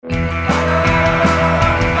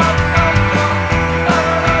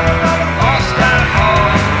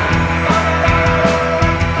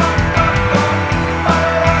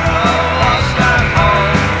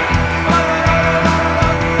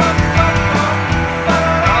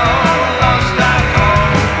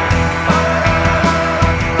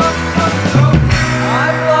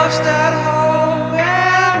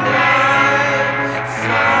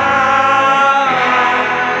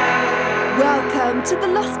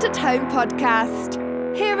Lost at Home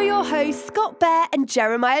podcast. Here are your hosts, Scott Bear and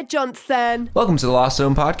Jeremiah Johnson. Welcome to the Lost at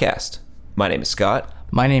Home podcast. My name is Scott.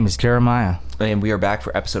 My name is Jeremiah. And we are back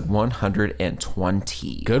for episode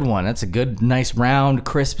 120. Good one. That's a good, nice, round,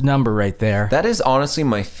 crisp number right there. That is honestly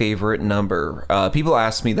my favorite number. People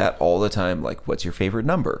ask me that all the time, like, what's your favorite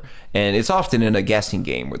number? And it's often in a guessing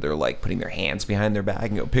game where they're like putting their hands behind their back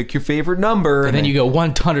and go, pick your favorite number. And then you go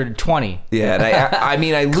 120. Yeah, and I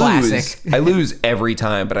mean, I lose. Classic. I lose every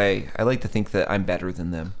time, but I like to think that I'm better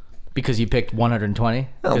than them. Because you picked 120?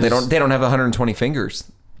 No, they don't have 120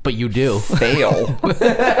 fingers. But you do. Fail.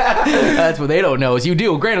 That's what they don't know is you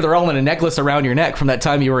do. Granted, they're all in a necklace around your neck from that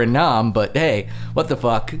time you were in Nam, but hey, what the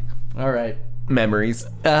fuck? All right. Memories.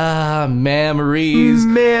 Memories.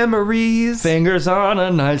 Memories. Fingers on a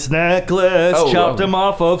nice necklace. Chopped them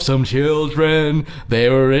off of some children. They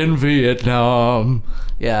were in Vietnam.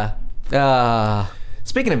 Yeah.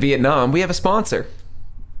 Speaking of Vietnam, we have a sponsor.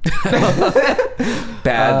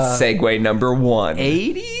 Bad segue number one.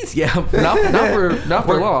 80s? Yeah, not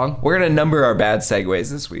for long. We're gonna number our bad segues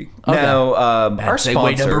this week. Okay. Now, Bad our segue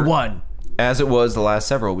sponsor, number one, as it was the last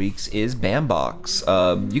several weeks, is Bambox.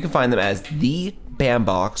 You can find them as the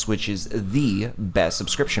Bambox, which is the best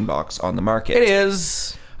subscription box on the market. It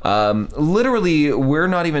is. Literally, we're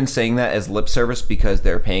not even saying that as lip service because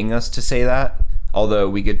they're paying us to say that. Although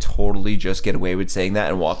we could totally just get away with saying that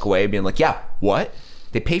and walk away being like, yeah, what?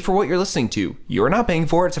 They pay for what you're listening to. You're not paying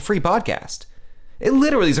for it. It's a free podcast. It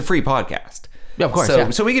literally is a free podcast. Yeah, of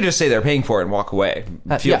course. So we could just say they're paying for it and walk away.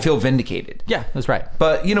 Feel vindicated. Yeah, that's right.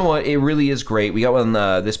 But you know what? It really is great. We got one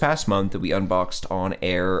this past month that we unboxed on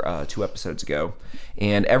air 2 episodes ago.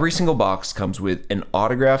 And every single box comes with an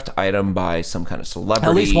autographed item by some kind of celebrity.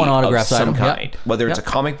 At least one autographed of some item. kind. Yep. Whether it's a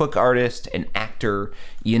comic book artist, an actor,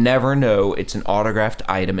 you never know. It's an autographed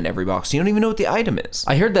item in every box. You don't even know what the item is.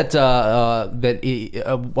 I heard that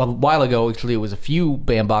a while ago, actually it was a few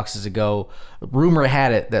band boxes ago, rumor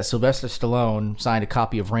had it that Sylvester Stallone signed a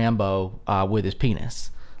copy of Rambo with his penis.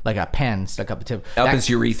 Like a pen stuck up the tip. Up his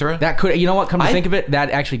urethra? That could, you know what, come to think of it, that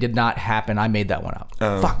actually did not happen. I made that one up.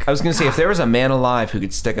 Fuck. I was going to say, if there was a man alive who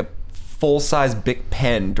could stick a full-size Bic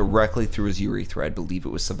pen directly through his urethra, I'd believe it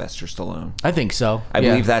was Sylvester Stallone. I think so. I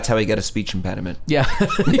believe that's how he got a speech impediment. Yeah.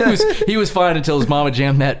 he was fine until his mama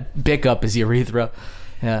jammed that Bic up his urethra.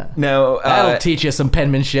 Yeah. Now, that'll teach you some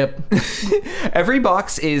penmanship. Every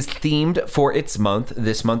box is themed for its month.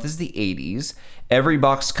 This month is the 80s. Every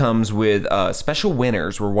box comes with special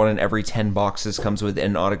winners, where 1 in every 10 boxes comes with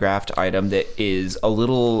an autographed item that is a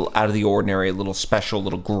little out of the ordinary, a little special, a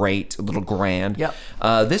little great, a little grand. Yep.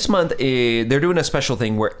 This month, they're doing a special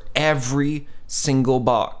thing where every single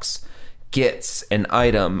box gets an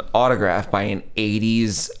item autographed by an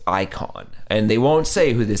 80s icon. And they won't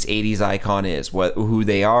say who this 80s icon is, who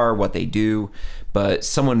they are, what they do, but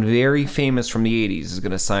someone very famous from the 80s is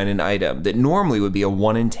going to sign an item that normally would be a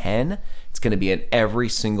 1 in 10. It's going to be in every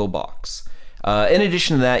single box. In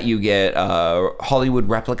addition to that, you get Hollywood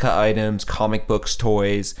replica items, comic books,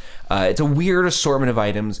 toys. It's a weird assortment of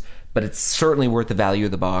items, but it's certainly worth the value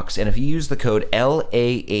of the box. And if you use the code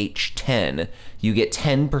LAH10, you get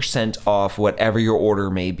 10% off whatever your order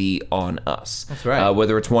may be on us. That's right.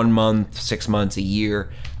 Whether it's 1 month, 6 months, a year,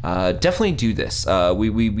 definitely do this.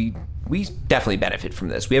 We definitely benefit from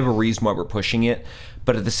this. We have a reason why we're pushing it.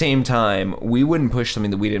 But at the same time, we wouldn't push something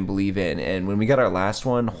that we didn't believe in. And when we got our last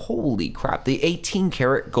one, holy crap, the 18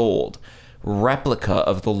 karat gold replica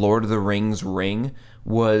of the Lord of the Rings ring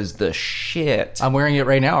was the shit. I'm wearing it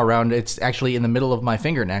right now it's actually in the middle of my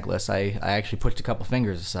finger necklace. I actually pushed a couple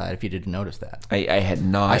fingers aside, if you didn't notice that. I had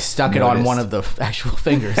not. I stuck it on one of the actual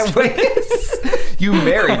fingers. You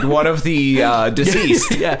married one of the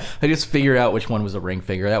deceased. Yeah, I just figured out which one was a ring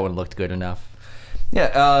finger. That one looked good enough.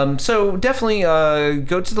 Yeah, so definitely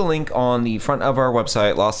go to the link on the front of our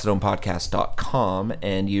website, lostathomepodcast.com,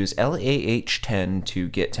 and use LAH10 to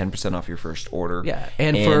get 10% off your first order. Yeah,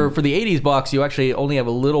 and for the 80s box, you actually only have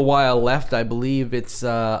a little while left. I believe it's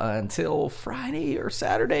until Friday or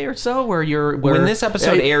Saturday or so, when this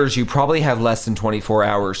episode airs, you probably have less than 24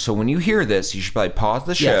 hours. So when you hear this, you should probably pause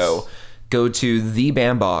the show. Yes. Go to the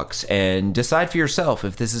Bambox and decide for yourself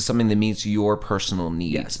if this is something that meets your personal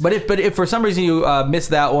needs. Yes. But if for some reason you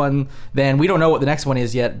missed that one, then we don't know what the next one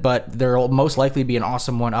is yet, but there'll most likely be an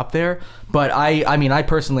awesome one up there. But I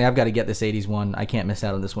personally, I've got to get this 80s one. I can't miss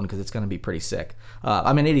out on this one because it's going to be pretty sick.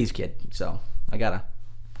 I'm an 80s kid, so I gotta.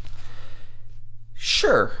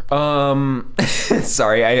 Sure.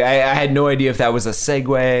 Sorry, I had no idea if that was a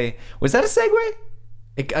segue. Was that a segue?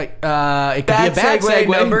 It could be a bad segue, segue.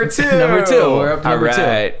 number 2. Number 2. We're up to number 2. All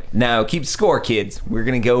right. Now, keep score, kids. We're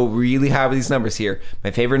going to go really high with these numbers here.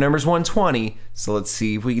 My favorite number is 120, so let's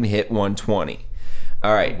see if we can hit 120.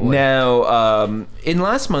 All right. Now, in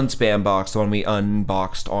last month's Spam Box, the one we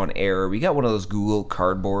unboxed on air, we got one of those Google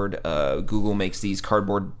Cardboard. Google makes these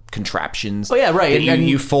cardboard contraptions. Oh, yeah, right. That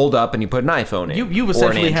you fold up and you put an iPhone in. You've or an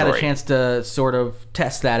essentially had a Android. chance to sort of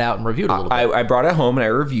test that out and review it a little bit. I brought it home and I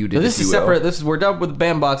reviewed it. So this if is you will. separate. We're done with the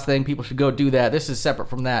Bambox thing. People should go do that. This is separate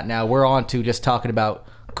from that. Now we're on to just talking about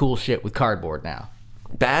cool shit with cardboard now.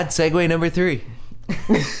 Bad segue number 3.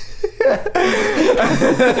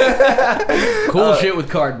 Cool shit with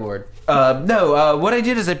cardboard. What I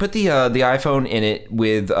did is I put the iPhone in it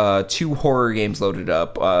with 2 horror games loaded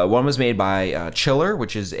up. One was made by Chiller,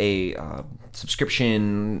 which is a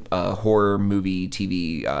subscription horror movie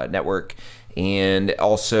TV network, and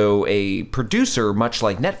also a producer, much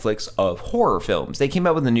like Netflix, of horror films. They came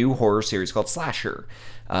out with a new horror series called Slasher.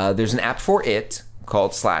 There's an app for it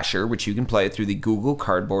called Slasher, which you can play through the Google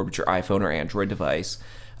Cardboard with your iPhone or Android device.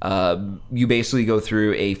 You basically go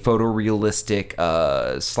through a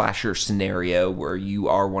photorealistic slasher scenario where you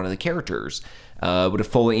are one of the characters with a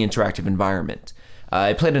fully interactive environment.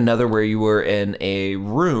 I played another where you were in a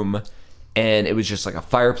room and it was just like a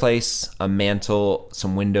fireplace, a mantle,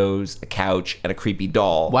 some windows, a couch, and a creepy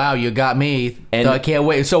doll. Wow, you got me. And- I can't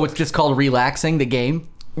wait. So it's just called Relaxing, the game?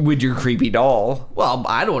 With your creepy doll. Well,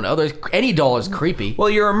 I don't know. Any doll is creepy. Well,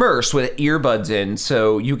 you're immersed with earbuds in,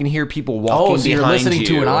 so you can hear people walking so you're behind listening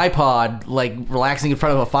to an iPod, like relaxing in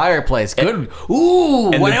front of a fireplace. Good.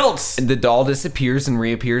 Ooh, what else? And the doll disappears and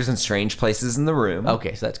reappears in strange places in the room.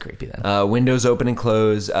 Okay, so that's creepy then. Windows open and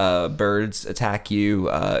close. Birds attack you.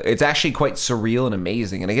 It's actually quite surreal and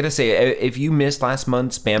amazing. And I gotta say, if you missed last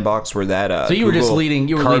month's Spam Box where that So you were just Google leading-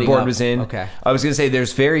 you were Cardboard leading up. was in, Okay. I was gonna say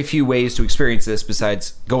there's very few ways to experience this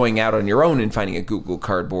besides going out on your own and finding a Google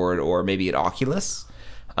Cardboard or maybe an Oculus.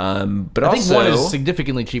 But I think also, one is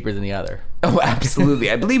significantly cheaper than the other. oh, absolutely.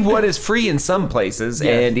 I believe one is free in some places,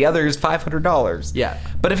 and the other is $500. Yeah.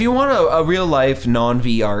 But if you want a real life non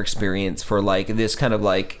VR experience for like this kind of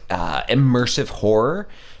like immersive horror,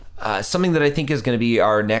 something that I think is going to be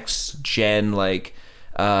our next gen like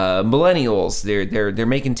millennials. They're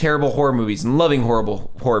making terrible horror movies and loving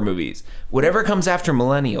horrible horror movies. Whatever comes after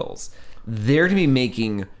millennials, they're going to be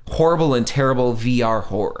making horrible and terrible VR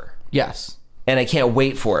horror. Yes. And I can't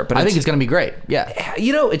wait for it. But I think it's going to be great. Yeah.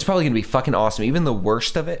 you know, it's probably going to be fucking awesome. Even the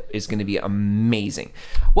worst of it is going to be amazing.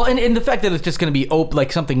 Well, and the fact that it's just going to be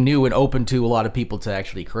like something new and open to a lot of people to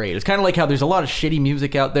actually create. It's kind of like how there's a lot of shitty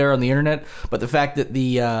music out there on the internet, but the fact that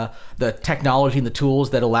the technology and the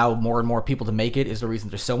tools that allow more and more people to make it is the reason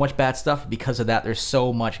there's so much bad stuff. Because of that, there's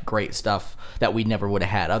so much great stuff that we never would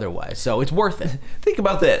have had otherwise. So it's worth it. Think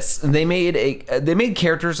about this. They made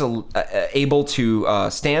characters able to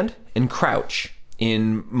stand and crouch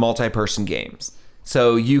in multi-person games.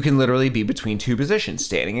 So you can literally be between 2 positions,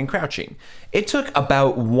 standing and crouching. It took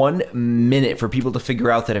about 1 minute for people to figure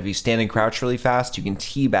out that if you stand and crouch really fast, you can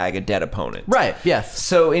teabag a dead opponent. Right, yes.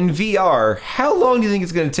 So in VR, how long do you think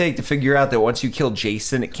it's going to take to figure out that once you kill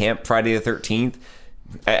Jason at Camp Friday the 13th,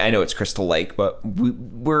 I know it's Crystal Lake, but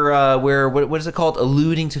we're what is it called?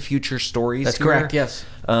 Alluding to future stories. That's here. correct, yes.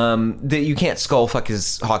 That you can't skull fuck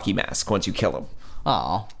his hockey mask once you kill him.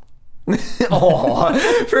 Aw.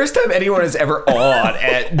 Aw. First time anyone has ever awed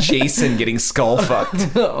at Jason getting skull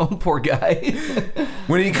fucked. Oh, poor guy.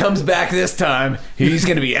 When he comes back this time, he's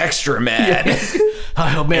gonna be extra mad.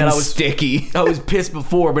 Oh man, And I was sticky. I was pissed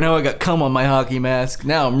before, but now I got cum on my hockey mask.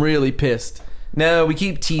 Now I'm really pissed. No, we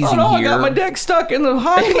keep teasing Oh no, here. I got my dick stuck in the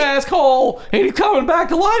hockey mask hole, and he's coming back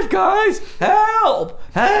to life, guys. Help!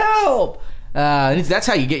 Help! That's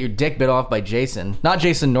how you get your dick bit off by Jason. Not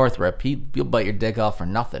Jason Northrup. He'll bite your dick off for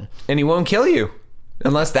nothing. And he won't kill you.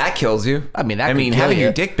 Unless that kills you. I mean, could kill having you.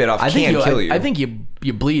 your dick bit off I think can kill you. I think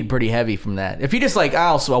you bleed pretty heavy from that. If you just like,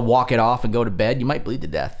 I'll walk it off and go to bed, you might bleed to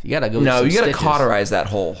death. You gotta go. No, you gotta stitches. cauterize that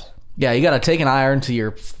hole. Yeah, you gotta take an iron to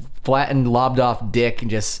your flattened, lobbed off dick and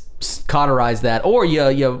just cauterize that, or you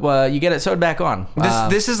get it sewed back on.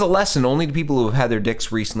 This is a lesson only to people who have had their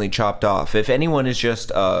dicks recently chopped off. If anyone is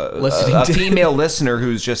just Listening a to- female listener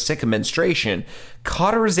who's just sick of menstruation,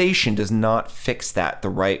 cauterization does not fix that the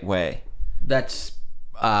right way. That's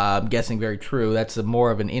I'm guessing very true. That's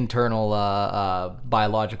more of an internal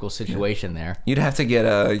biological situation there. You'd have to get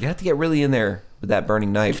really in there with that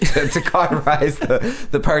burning knife to cauterize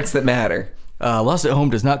the parts that matter. Lost at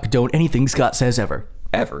Home does not condone anything Scott says ever.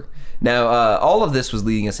 Now, all of this was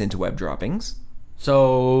leading us into web droppings.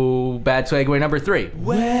 So, bad segue number 3.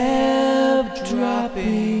 Web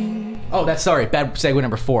dropping. Oh, bad segue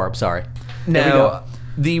number 4. I'm sorry. Now,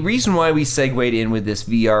 The reason why we segued in with this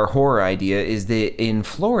VR horror idea is that in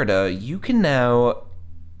Florida, you can now,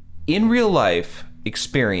 in real life,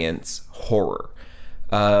 experience horror.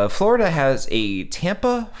 Florida has a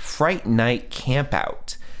Tampa Fright Night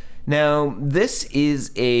Campout. Now, this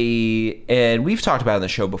is and we've talked about it on the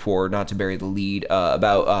show before, not to bury the lead,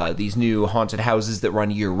 about these new haunted houses that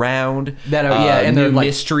run year round. That are, and new they're like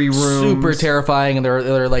mystery rooms. super terrifying, and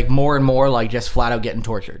they're like more and more like just flat out getting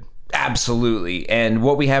tortured. Absolutely. And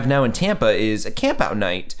what we have now in Tampa is a campout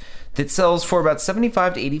night that sells for about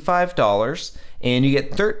 $75 to $85, and you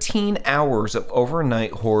get 13 hours of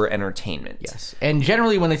overnight horror entertainment. Yes. And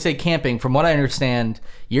generally when they say camping, from what I understand,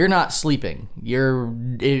 you're not sleeping. You'll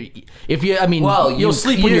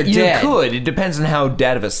sleep when you're dead. You could. It depends on how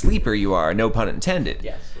dead of a sleeper you are. No pun intended.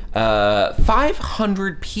 Yes.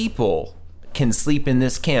 500 people can sleep in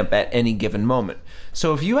this camp at any given moment.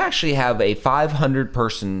 So if you actually have a 500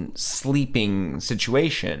 person sleeping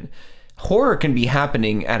situation, horror can be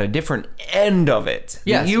happening at a different end of it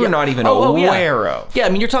that you are not even aware of. Yeah, I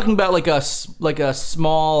mean, you're talking about like a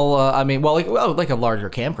small, like a larger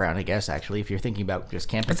campground, I guess, actually, if you're thinking about just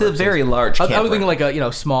camping. It's a very large campground. I was thinking like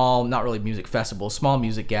a, small, not really music festival, small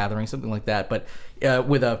music gathering, something like that. But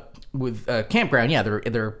with a campground, yeah,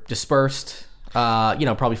 they're dispersed,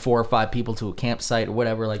 probably 4 or 5 people to a campsite or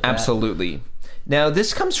whatever like that. Absolutely. Now,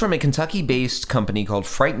 this comes from a Kentucky-based company called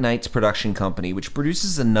Fright Nights Production Company, which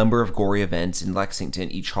produces a number of gory events in Lexington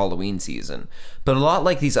each Halloween season. But a lot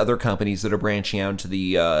like these other companies that are branching out to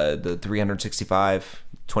the 365,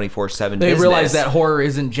 24/7 they business. realize that horror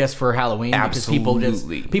isn't just for Halloween.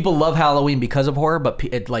 Absolutely. Because people love Halloween because of horror, but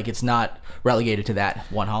it's not relegated to that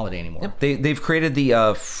one holiday anymore. Yep. They've created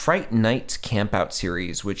the Fright Night Campout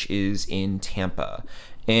series, which is in Tampa.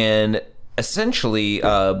 And essentially,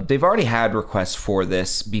 they've already had requests for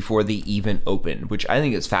this before they even opened, which I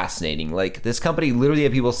think is fascinating. Like, this company literally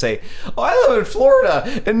had people say, "Oh, I live in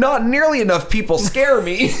Florida, and not nearly enough people scare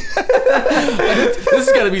me." This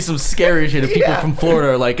is gonna be some scary shit if people from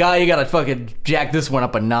Florida are like, you gotta fucking jack this one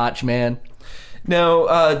up a notch, man. No,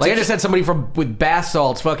 I just had somebody with bath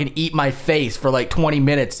salts fucking eat my face for like 20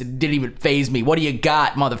 minutes. It didn't even faze me. What do you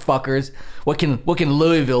got, motherfuckers? What can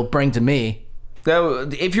Louisville bring to me? Now,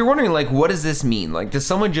 if you're wondering, like, what does this mean? Like, does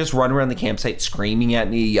someone just run around the campsite screaming at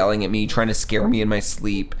me, yelling at me, trying to scare me in my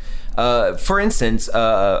sleep? For instance,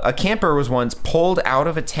 a camper was once pulled out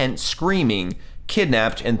of a tent screaming,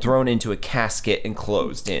 kidnapped, and thrown into a casket and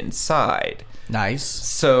closed inside. Nice.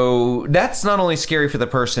 So that's not only scary for the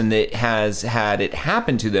person that has had it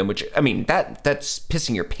happen to them, which, I mean, that's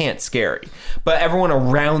pissing your pants scary. But everyone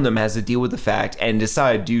around them has to deal with the fact and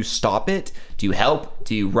decide, do you stop it? Do you help?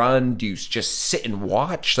 Do you run? Do you just sit and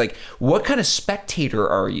watch? Like, what kind of spectator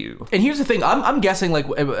are you? And here's the thing. I'm guessing, like,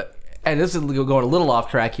 and this is going a little off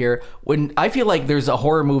track here, when I feel like there's a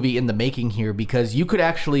horror movie in the making here, because you could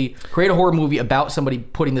actually create a horror movie about somebody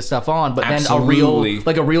putting this stuff on, but Absolutely.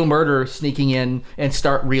 then a real murderer sneaking in and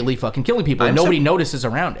start really fucking killing people, and nobody notices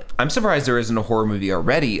around it. I'm surprised there isn't a horror movie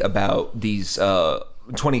already about these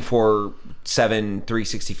 24/7,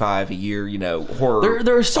 365 a year, horror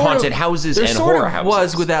haunted houses and horror houses.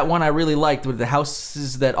 Was with that one I really liked, with the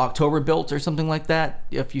houses that October built or something like that.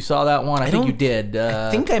 If you saw that one, I think you did.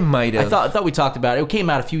 I think I might have. I thought we talked about it. It came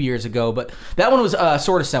out a few years ago, but that one was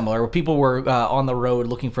sort of similar, where people were on the road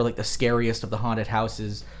looking for like the scariest of the haunted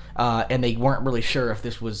houses. And they weren't really sure if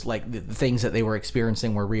this was like the things that they were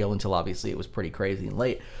experiencing were real until obviously it was pretty crazy and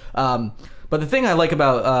late. But the thing I like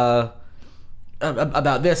about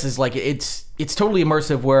this is like it's totally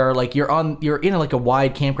immersive, where like you're in like a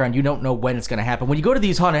wide campground. You don't know when it's going to happen. When you go to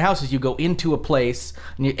these haunted houses, you go into a place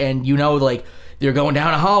and like you're going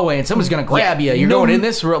down a hallway and someone's going to grab you. You're going in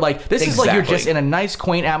this room. Like, this is like you're just in a nice,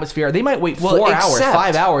 quaint atmosphere. They might wait 4 hours,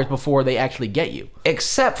 5 hours before they actually get you.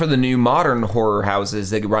 Except for the new modern horror houses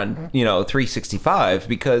that run, 365,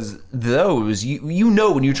 because those, you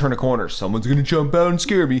know when you turn a corner, someone's going to jump out and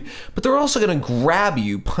scare me. But they're also going to grab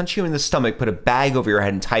you, punch you in the stomach, put a bag over your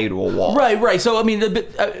head and tie you to a wall. Right. So, I mean,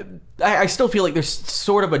 I still feel like there's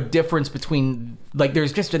sort of a difference between, like,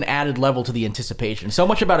 there's just an added level to the anticipation. So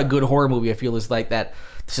much about a good horror movie, I feel, is like that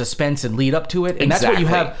suspense and lead up to it. And That's what you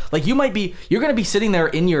have. Like, you're going to be sitting there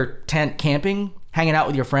in your tent camping, hanging out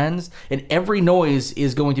with your friends, and every noise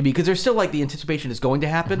is going to be, because there's still like the anticipation is going to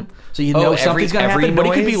happen. So something's going to happen, but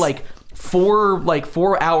it could be like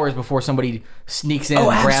 4 hours before somebody sneaks in and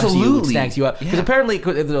grabs you and snacks you up. Because apparently,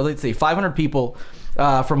 let's say 500 people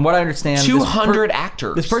From what I understand, 200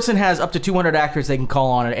 actors. This person has up to 200 actors they can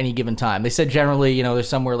call on at any given time. They said generally, there's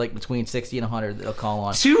somewhere like between 60 and 100 that they'll call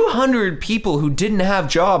on. 200 people who didn't have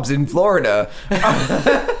jobs in Florida are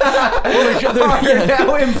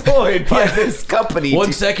now employed by this company.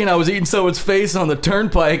 One second I was eating someone's face on the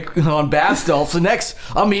turnpike on bath salts. The next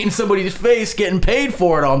I'm eating somebody's face getting paid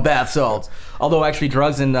for it on bath salts. Although actually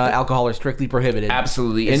drugs and alcohol are strictly prohibited.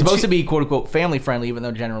 Absolutely. It's supposed to be quote unquote family friendly, even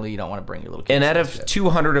though generally you don't want to bring your little kids. And out of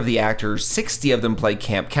 200 of the actors, 60 of them play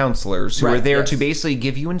camp counselors who are there to basically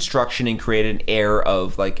give you instruction and create an air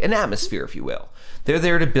of like an atmosphere, if you will. They're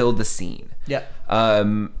there to build the scene. Yeah.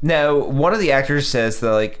 Now, one of the actors says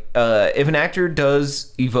that like if an actor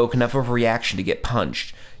does evoke enough of a reaction to get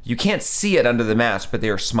punched, you can't see it under the mask, but they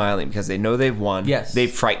are smiling because they know they've won. Yes.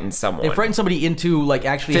 They've frightened someone. They frighten somebody into like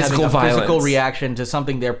actually Physical having a violence. physical reaction to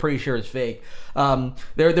something they're pretty sure is fake.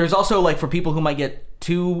 There's also like for people who might get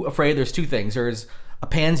too afraid, there's two things. There's a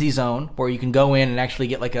pansy zone where you can go in and actually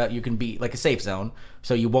get you can be like a safe zone,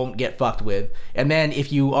 so you won't get fucked with. And then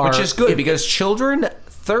if you are, which is good because children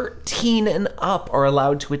 13 and up are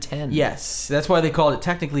allowed to attend. Yes, that's why they call it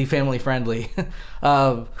technically family friendly.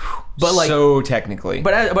 But like so technically,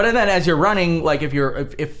 but then as you're running, like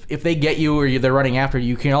if they get you or they're running after you,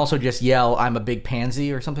 you can also just yell, "I'm a big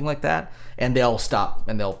pansy" or something like that, and they'll stop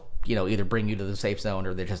and they'll either bring you to the safe zone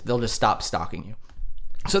or they'll just stop stalking you.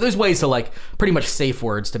 So there's ways to like pretty much safe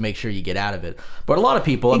words to make sure you get out of it. But a lot of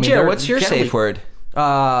people, Joe, what's your safe word?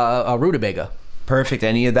 A rutabaga. Perfect.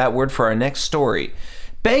 I needed that word for our next story.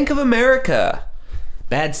 Bank of America.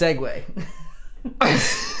 Bad segue.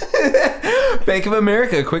 Bank of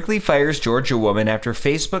America quickly fires Georgia woman after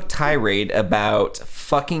Facebook tirade about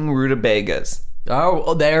fucking rutabagas.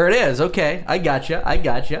 Oh, there it is. Okay, I gotcha.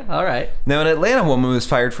 All right. Now, an Atlanta woman was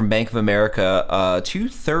fired from Bank of America 2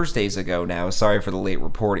 Thursdays ago now. Sorry for the late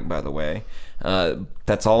reporting, by the way.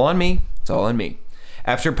 That's all on me. It's all on me.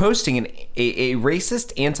 After posting a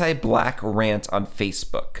racist anti-black rant on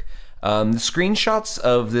Facebook. The screenshots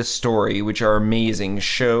of this story, which are amazing,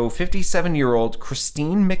 show 57-year-old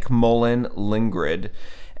Christine McMullen Lingrid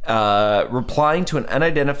replying to an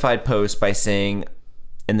unidentified post by saying,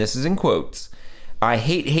 and this is in quotes, "I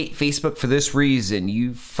hate Facebook for this reason,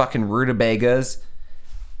 you fucking rutabagas."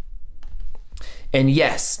 And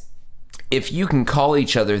yes, if you can call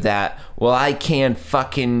each other that, well, I can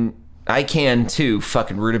too,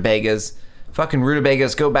 fucking rutabagas. Fucking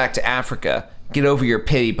rutabagas, go back to Africa. Get over your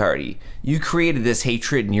pity party. You created this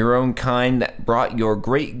hatred in your own kind that brought your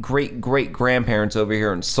great-great-great-grandparents over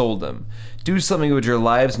here and sold them. Do something with your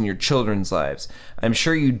lives and your children's lives. I'm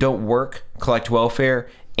sure you don't work, collect welfare,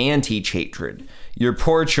 and teach hatred. Your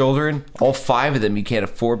poor children, all 5 of them you can't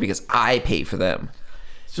afford because I pay for them.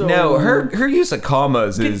 So, no, her use of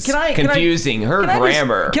commas is confusing. Her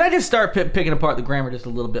grammar. Can I just start picking apart the grammar just a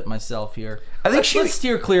little bit myself here? I think let's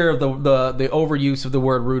steer clear of the overuse of the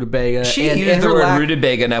word rutabaga. She used the word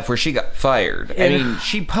rutabaga enough where she got fired. I mean,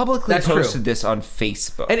 she publicly posted this on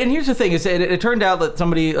Facebook. And here's the thing: is it turned out that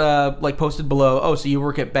somebody posted below, "Oh, so you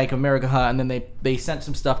work at Bank of America, huh?" And then they sent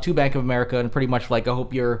some stuff to Bank of America and pretty much like, "I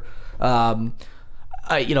hope you're."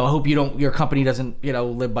 I hope your company doesn't,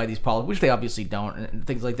 live by these policies," which they obviously don't, and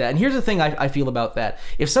things like that. And here's the thing I feel about that.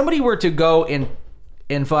 If somebody were to go and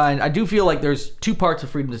find, I do feel like there's 2 parts of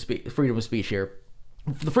freedom of speech here.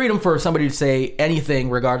 The freedom for somebody to say anything,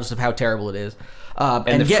 regardless of how terrible it is.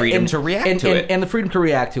 And the freedom to react to it. And the freedom to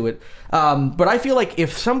react to it. But I feel like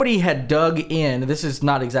if somebody had dug in, this is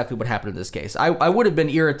not exactly what happened in this case. I would have been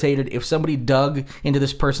irritated if somebody dug into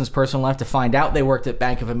this person's personal life to find out they worked at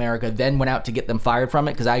Bank of America, then went out to get them fired from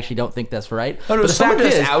it, because I actually don't think that's right. Oh, no, someone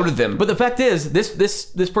just outed them. But the fact is,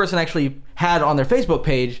 this person actually had on their Facebook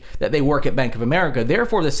page that they work at Bank of America.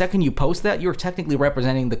 Therefore, the second you post that, you're technically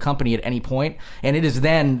representing the company at any point, and it is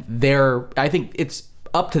then I think it's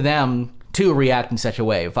up to them to react in such a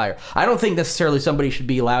way. I don't think necessarily somebody should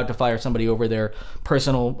be allowed to fire somebody over their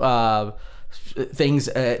personal things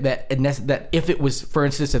that if it was, for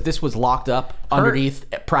instance, if this was locked up underneath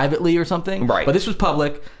privately or something, right? But this was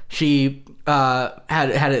public. She had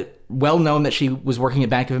it well known that she was working at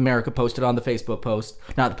Bank of America, posted on the Facebook post,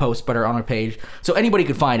 not the post, but on her page, so anybody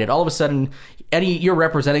could find it. All of a sudden, you're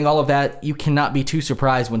representing all of that. You cannot be too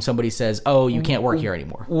surprised when somebody says, "Oh, you can't work here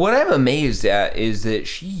anymore." What I'm amazed at is that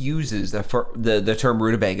she uses the term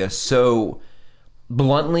rutabaga so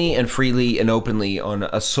bluntly and freely and openly on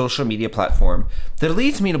a social media platform that it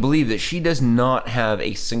leads me to believe that she does not have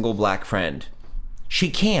a single black friend. She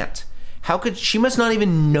can't. How could she? Must not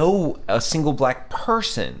even know a single black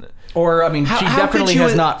person. Or, I mean, she how definitely could you-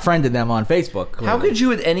 has not friended them on Facebook. How clearly. could you,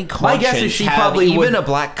 with any conscience, guess is she have probably even would- a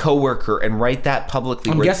black coworker and write that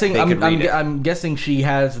publicly? I'm where guessing. they could read it? I'm guessing she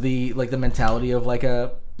has the mentality of like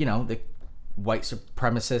a the white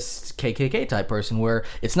supremacist KKK type person, where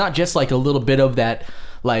it's not just like a little bit of that,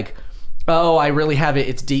 like, oh, I really have it.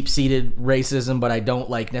 It's deep seated racism, but I don't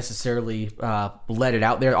like necessarily let it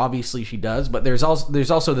out there. Obviously, she does, but there's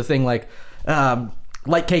also the thing like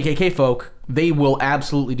KKK folk, they will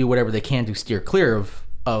absolutely do whatever they can to steer clear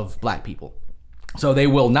of black people. So they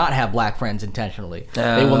will not have black friends intentionally.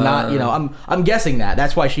 They will not, I'm guessing that.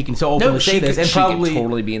 That's why she can so openly say this. And she probably could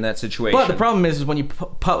totally be in that situation. But the problem is when you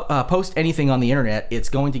post anything on the internet, it's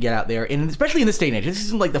going to get out there. And especially in this day and age, this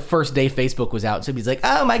isn't like the first day Facebook was out. Somebody's like,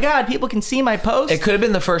 oh my God, people can see my post. It could have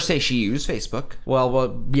been the first day she used Facebook.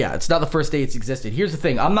 Well, yeah, it's not the first day it's existed. Here's the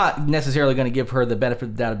thing. I'm not necessarily going to give her the benefit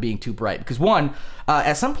of the doubt of being too bright. Because one,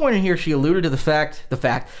 at some point in here, she alluded to the fact,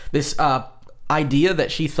 this idea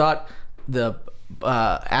that she thought the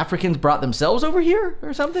Africans brought themselves over here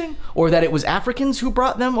or something, or that it was Africans who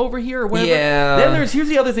brought them over here or whatever. Yeah. Then here's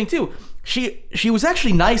the other thing too. She was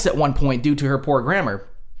actually nice at one point due to her poor grammar.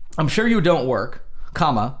 I'm sure you don't work,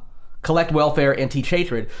 collect welfare and teach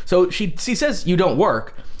hatred. So she says you don't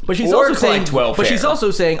work, but she's Or also saying collect welfare. But she's also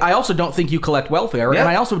saying I also don't think you collect welfare, Yeah. and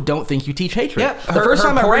I also don't think you teach hatred. Yeah, The first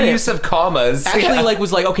time I poor read use it, of commas actually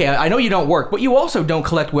was like, okay, I know you don't work, but you also don't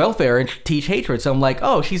collect welfare and teach hatred. So I'm like,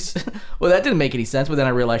 oh, she's well, that didn't make any sense. But then I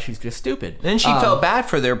realized she's just stupid. And she felt bad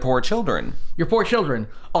for their poor children. Your poor children,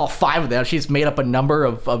 all 5 of them. She's made up a number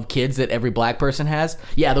of kids that every black person has.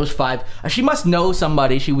 Yeah, those 5. She must know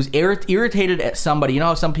somebody. She was irritated at somebody. You know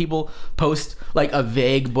how some people post like a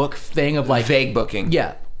vague book thing of like Vague booking.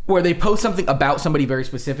 Yeah, where they post something about somebody very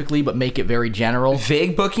specifically, but make it very general.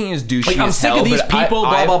 Vague booking is douchey Like, I'm as sick hell, of these but people,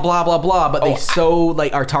 blah blah blah blah blah. But they so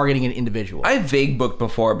like are targeting an individual. I've vague booked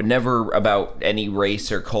before, but never about any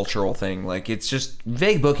race or cultural thing. Like, it's just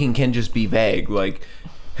vague booking can just be vague. Like,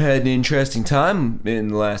 had an interesting time in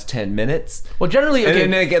the last 10 minutes. Well, generally, okay,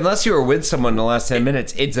 And like, unless you were with someone in the last 10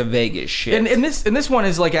 minutes, it's a vague as shit. and this one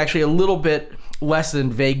is like actually a little bit less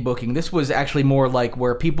than vague booking. This was actually more like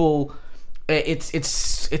where people.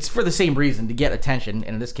 It's for the same reason, to get attention,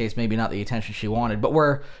 and in this case maybe not the attention she wanted, but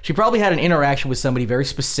where she probably had an interaction with somebody very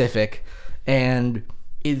specific, and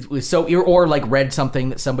it was so or like read something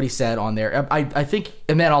that somebody said on there. I think,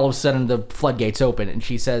 and then all of a sudden the floodgates open, and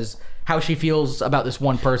she says how she feels about this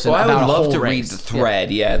one person. Well, I about would a love whole to read race. the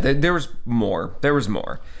thread. Yeah, there was more.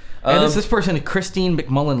 And this person, Christine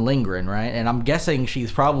McMullen Lindgren, right? And I'm guessing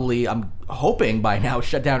she's probably, I'm hoping by now,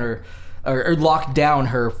 shut down her or locked down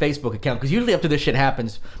her Facebook account, because usually after this shit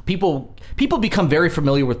happens, people become very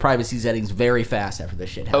familiar with privacy settings very fast after this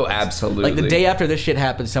shit happens. Oh, absolutely. Like the day after this shit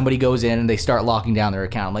happens, somebody goes in and they start locking down their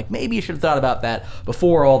account. I'm like, maybe you should have thought about that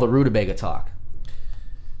before all the rutabaga talk.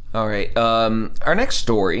 All right. Our next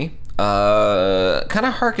story kind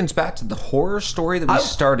of harkens back to the horror story that we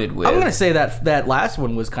started with. I'm gonna say that last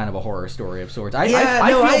one was kind of a horror story of sorts. I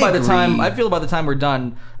feel by the time we're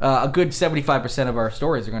done, a good 75% of our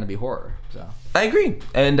stories are going to be horror. So I agree.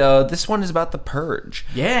 And this one is about The Purge.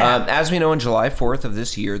 Yeah. As we know, on July 4th of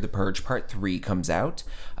this year, The Purge Part 3 comes out.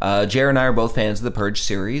 Jared and I are both fans of the Purge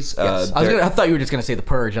series. yes. I thought you were just going to say The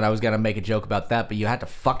Purge, and I was going to make a joke about that, but you had to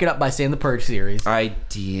fuck it up by saying The Purge series. I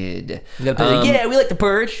did. You gotta be like, yeah, we like The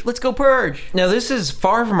Purge. Let's go Purge. Now, this is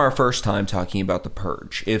far from our first time talking about The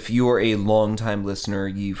Purge. If you're a longtime listener,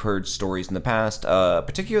 you've heard stories in the past,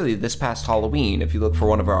 particularly this past Halloween. If you look for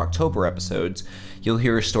one of our October episodes, you'll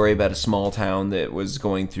hear a story about a small town that was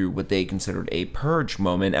going through what they considered a purge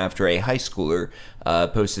moment after a high schooler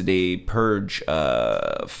posted a purge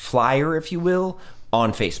flyer, if you will,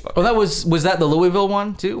 on Facebook. Oh, was that the Louisville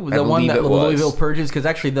one too? The one believe that it the was. Louisville purges? Because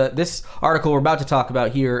actually, this article we're about to talk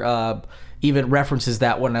about here even references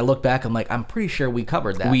that one. And I look back, I'm like, I'm pretty sure we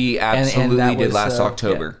covered that. We absolutely that did was, last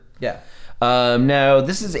October. Yeah. Now,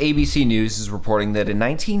 this is ABC News is reporting that a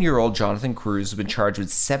 19-year-old Jonathan Cruz has been charged with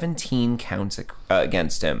 17 counts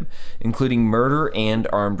against him, including murder and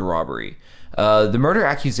armed robbery. The murder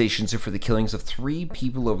accusations are for the killings of 3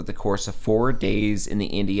 people over the course of 4 days in the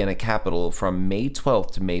Indiana capital from May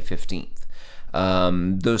 12th to May 15th.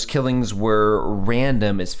 Those killings were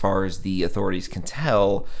random as far as the authorities can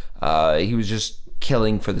tell. He was just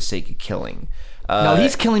killing for the sake of killing. No,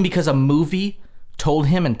 he's killing because a movie told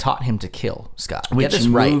him and taught him to kill, Scott. Get this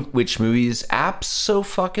right. Which movies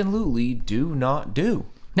abso-fucking-lutely do not do.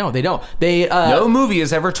 No, they don't. They No movie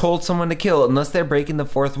has ever told someone to kill unless they're breaking the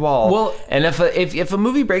fourth wall. Well- and if a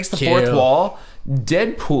movie breaks the fourth wall,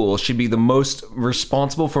 Deadpool should be the most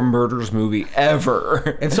responsible for murders movie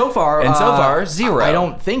ever. And so far, zero. I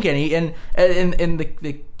don't think any. And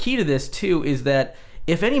the key to this too is that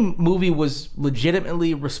if any movie was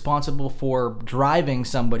legitimately responsible for driving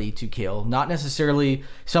somebody to kill, not necessarily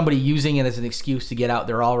somebody using it as an excuse to get out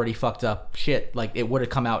their already fucked up shit, like it would have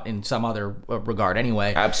come out in some other regard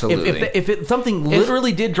anyway. Absolutely. If something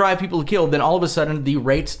literally did drive people to kill, then all of a sudden the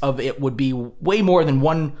rates of it would be way more than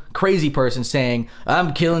one crazy person saying,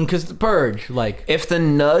 "I'm killing because the purge." Like, if the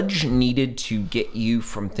nudge needed to get you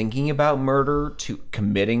from thinking about murder to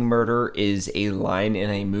committing murder is a line in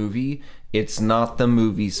a movie, it's not the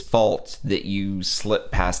movie's fault that you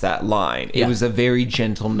slipped past that line. It was a very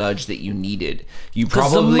gentle nudge that you needed. You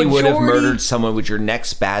probably would have murdered someone with your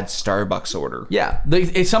next bad Starbucks order. Yeah,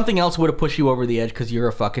 something else would have pushed you over the edge because you're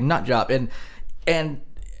a fucking nut job. And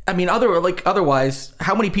I mean, otherwise,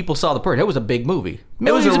 how many people saw The Purge? It was a big movie.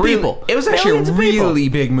 Millions of people. It was actually a really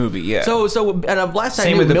big movie. Yeah. So last time,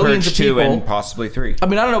 same with The millions Purge of people, 2 and possibly 3. I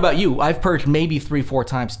mean, I don't know about you. I've purged maybe 3-4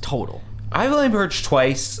 times total. I've only purged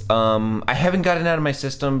twice. I haven't gotten it out of my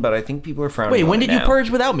system, but I think people are frowning. Wait, when on it did you now. purge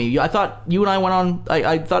without me? I thought you and I went on.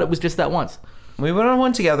 I thought it was just that once. We went on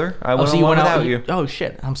one together. I went on one without you. Oh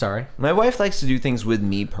shit! I'm sorry. My wife likes to do things with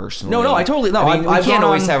me personally. No, I totally no. I mean, we I've can't gone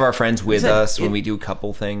always on- have our friends with us when it- we do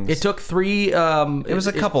couple things. It took 3. It was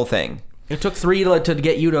a couple thing. It took 3 to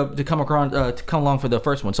get you to come around to come along for the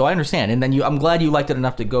first one. So I understand, and then I'm glad you liked it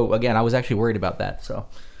enough to go again. I was actually worried about that. So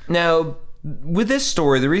Now, with this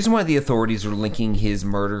story, the reason why the authorities are linking his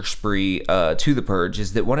murder spree to the purge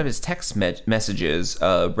is that one of his text messages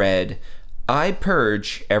read, "I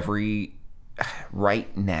purge every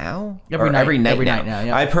night now. Every night now,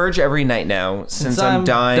 yeah. I purge every night now since I'm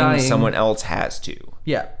dying. Someone else has to."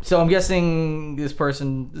 yeah. So I'm guessing this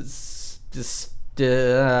person just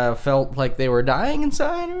felt like they were dying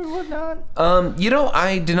inside or whatnot.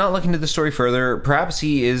 I did not look into the story further. Perhaps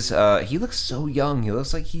he is. He looks so young. He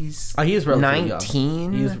looks like he's. He is relatively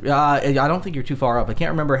 19. Young. I don't think you're too far off. I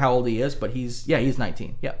can't remember how old he is, but he's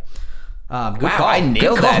 19. Yeah. Good Wow, call. I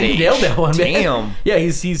nailed Good call. that You age. nailed that one, man. Damn. Yeah,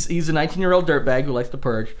 he's a 19-year-old dirtbag who likes to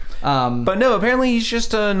purge. But no, apparently he's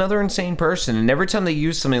just another insane person. And every time they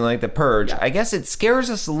use something like the purge, I guess it scares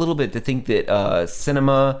us a little bit to think that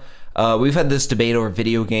cinema. We've had this debate over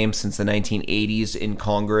video games since the 1980s in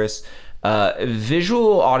Congress.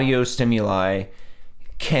 Visual audio stimuli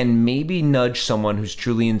can maybe nudge someone who's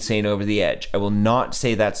truly insane over the edge. I will not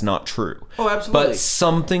say that's not true. Oh, absolutely. But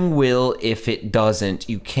something will if it doesn't.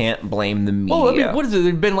 You can't blame the media. Oh, I mean, what is it?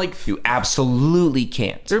 There've been like You absolutely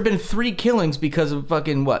can't. there have been 3 killings because of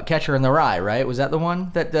fucking Catcher in the Rye, right? Was that the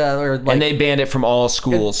one that or like? And they banned it from all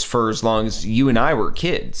schools for as long as you and I were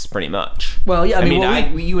kids, pretty much. Well, yeah, I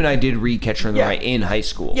mean, you and I did read Catcher in the Rye in high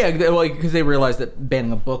school. yeah, because they realized that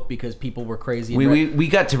banning a book because people were crazy. and We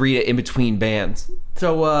got to read it in between bands.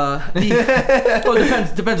 So, well,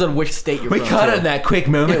 it depends on which state you're We from. caught too. it in that quick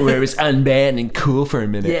moment where it was unbanned and cool for a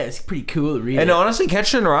minute. Yeah, it's pretty cool to read. And it. honestly,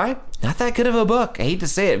 Catcher in the Rye, not that good of a book. I hate to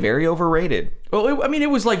say it, very overrated. Well, it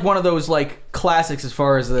was like one of those like classics as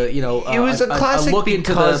far as the It was a classic look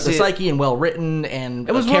into the because psyche and well written and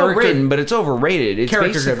It was well written, but it's overrated. It's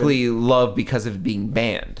basically loved because of being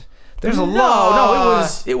banned. There's a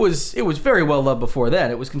lot. it was very well loved before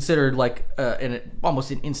then. It was considered like almost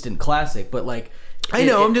an instant classic, but like. I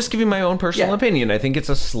know, I'm just giving my own personal Yeah. opinion. I think it's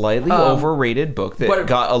a slightly overrated book that but-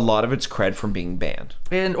 got a lot of its cred from being banned.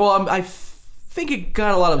 And I think it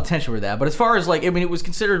got a lot of attention for that. But as far as like, I mean, it was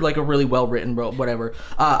considered like a really well written, whatever.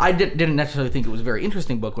 I didn't necessarily think it was a very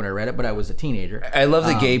interesting book when I read it, but I was a teenager. I love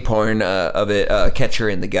the gay porn of it, Catcher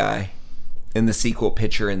in the Guy. In the sequel,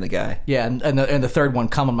 Pitcher in the Guy. Yeah, and the third one,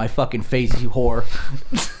 come on my fucking face, you whore.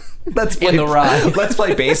 Let's In the Rye. Let's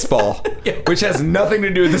play baseball, which has nothing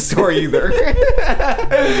to do with the story either.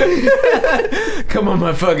 Come on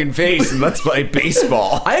my fucking face and let's play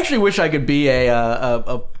baseball. I actually wish I could be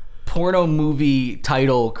a porno movie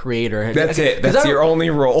title creator. That's it. That's your only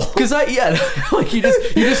role. Because like you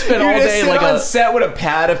just spend all You just day sit like on a set with a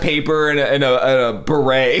pad of paper and a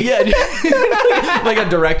beret. yeah, like a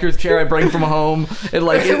director's chair I bring from home, and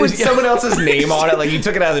like It was someone else's name on it. Like you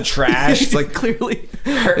took it out of the trash. It's like clearly.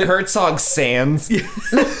 Herzog Sands.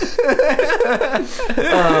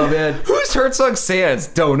 Oh man. Who's Herzog Sands?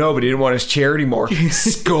 Don't know, but he didn't want his chair anymore.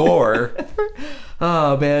 Score.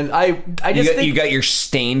 Oh man, I just think You got your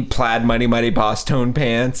stained plaid Mighty Mighty Boss tone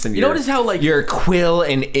pants, and you notice how like your quill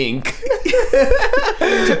and ink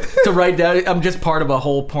to write down. I'm just part of a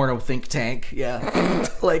whole porno think tank. Yeah,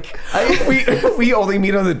 like we only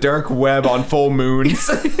meet on the dark web on full moons.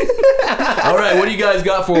 All right, what do you guys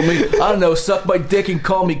got for me? I don't know. Suck my dick and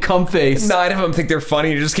call me cumface. 9 of them think they're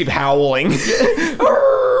funny and just keep howling,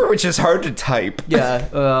 which is hard to type. Yeah.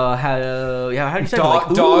 How do you say Dog,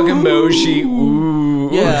 like, dog ooh? emoji. Ooh.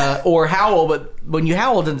 Yeah, or howl, but when you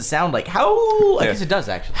howl, it doesn't sound like howl. I Yeah. guess it does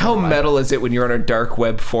actually. How metal is it when you're on a dark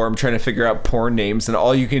web forum trying to figure out porn names and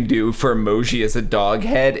all you can do for emoji is a dog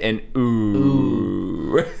head and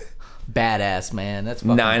ooh. Badass, man. That's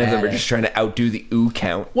fucking 9 of them are badass. just trying to outdo the ooh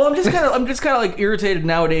count. Well, I'm just kind of like irritated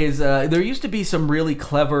nowadays. There used to be some really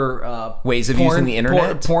clever Ways of using the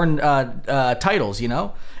internet? porn titles, you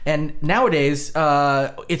know. And nowadays,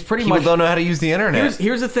 it's pretty People much. don't know how to use the internet.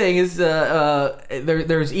 Here's the thing: is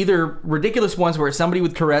there's either ridiculous ones where it's somebody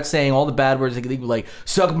with Tourette's saying all the bad words, like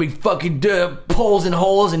 "suck me fucking dirt, poles and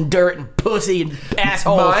holes and dirt and pussy and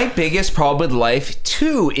assholes." My biggest problem with life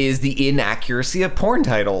too is the inaccuracy of porn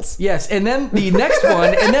titles. Yes, and then the next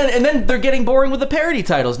one, and then they're getting boring with the parody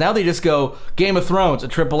titles. Now they just go Game of Thrones, a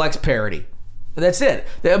XXX parody. That's it.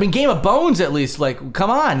 I mean, Game of Bones at least. Like, come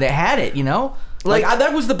on, they had it, you know. Like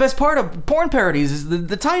that was the best part of porn parodies is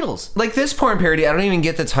the titles. Like this porn parody, I don't even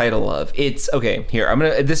get the title of. It's okay. Here,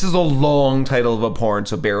 this is a long title of a porn,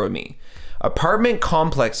 so bear with me. Apartment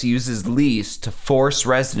complex uses lease to force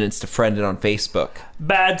residents to friend it on Facebook.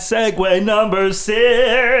 Bad segue number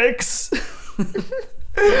 6.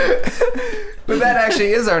 But that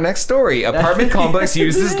actually is our next story. Apartment complex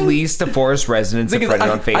uses lease to force residents to friend it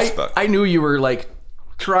on Facebook. I knew you were like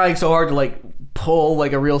trying so hard to like pull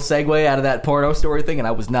like a real segue out of that porno story thing, and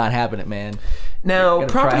I was not having it, man. Now,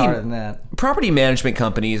 Gotta try harder than that. property management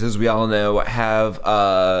companies, as we all know, have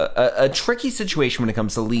a tricky situation when it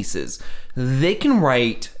comes to leases. They can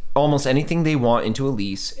write almost anything they want into a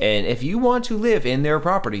lease, and if you want to live in their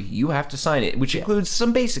property, you have to sign it, which includes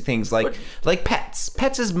some basic things like pets.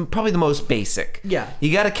 Pets is probably the most basic. Yeah.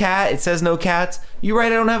 You got a cat, it says no cats, you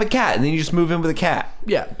write I don't have a cat, and then you just move in with a cat.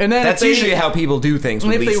 Yeah, and then That's usually how people do things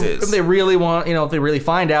with leases. If they really want, you know, if they really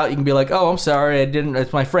find out, you can be like, oh, I'm sorry, I didn't,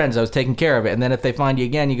 it's my friends, I was taking care of it. And then if they find you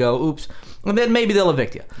again, you go, oops, and then maybe they'll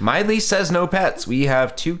evict you. My lease says no pets. We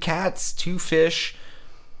have 2 cats, 2 fish,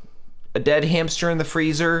 a dead hamster in the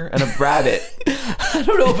freezer, and a rabbit. I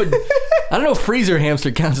don't know if freezer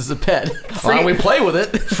hamster counts as a pet. Why don't we play with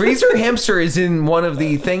it? Freezer hamster is in one of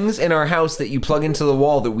the things in our house that you plug into the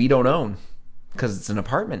wall that we don't own because it's an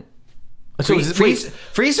apartment. So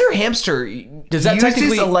Freezer hamster Does that uses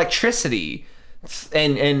technically- electricity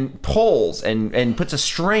and poles and puts a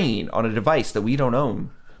strain on a device that we don't own.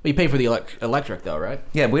 you pay for the electric though, right?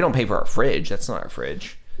 Yeah, we don't pay for our fridge. That's not our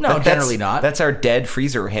fridge. No, generally not. That's our dead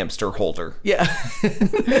freezer hamster holder. Yeah.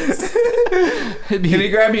 Can you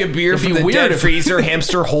grab me a beer it'd from be the weird dead if- freezer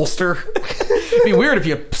hamster holster? It'd be weird if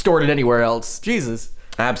you stored it anywhere else. Jesus.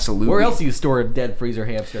 Absolutely. Where else do you store a dead freezer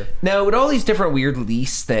hamster? Now, with all these different weird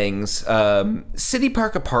lease things, City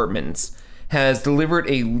Park Apartments has delivered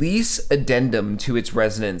a lease addendum to its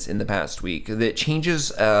residents in the past week that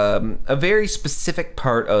changes a very specific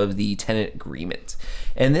part of the tenant agreement.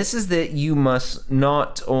 And this is that you must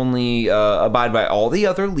not only abide by all the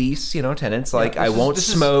other lease, tenants, like I won't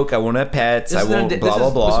smoke, I won't have pets, I won't blah,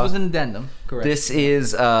 blah, blah. This was an addendum, correct. This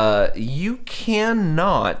is, you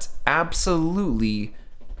cannot absolutely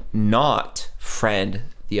not friend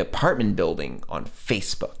the apartment building on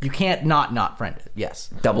Facebook. You can't not friend it. Yes.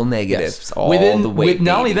 Double negatives Yes. all the way.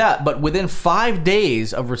 Not only baby. that, but within 5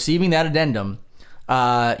 days of receiving that addendum,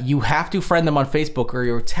 you have to friend them on Facebook, or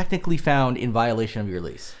you're technically found in violation of your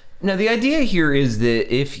lease. Now, the idea here is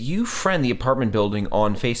that if you friend the apartment building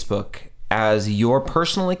on Facebook as your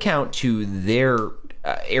personal account to their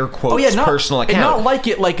air quotes personal account, and not like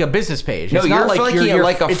it like a business page. No, It's you're not like liking you're it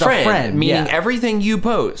like a it's friend, meaning yeah. everything you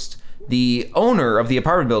post, the owner of the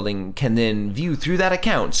apartment building can then view through that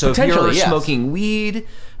account. So if you're Potentially, yes. smoking weed,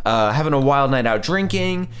 having a wild night out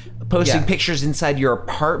drinking, posting Yeah. pictures inside your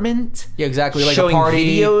apartment, Yeah, exactly, like a showing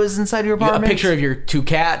party, videos inside your You got apartment, a picture of your 2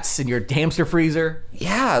 cats and your hamster freezer.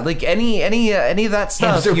 yeah, like any of that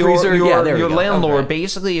stuff. Hamster Your freezer, yeah, there we your go. landlord Okay.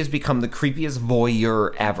 basically has become the creepiest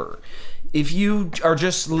voyeur ever. If you are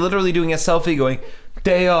just literally doing a selfie going,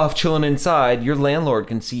 day off, chilling inside, your landlord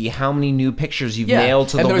can see how many new pictures you've nailed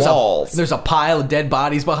to and the there's walls. There's a pile of dead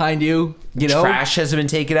bodies behind you. You know, Trash hasn't been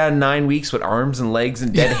taken out in 9 weeks with arms and legs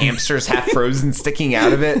and dead hamsters half frozen sticking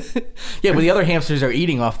out of it. Yeah, but the other hamsters are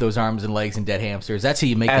eating off those arms and legs and dead hamsters. That's how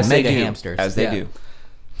you make As the they mega do. hamsters. As they Yeah. do.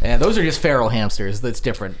 Yeah, those are just feral hamsters. That's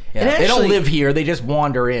different. Yeah. And They don't actually- live here. They just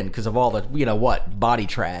wander in because of all the, body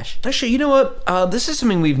trash. Actually, you know what? This is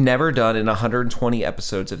something we've never done in 120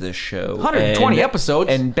 episodes of this show. 120 episodes?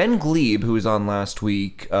 And Ben Glebe, who was on last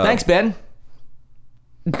week. Thanks, Ben.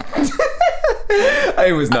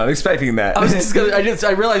 I was not expecting that. I was just gonna,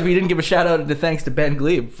 I realized we didn't give a shout out to thanks to Ben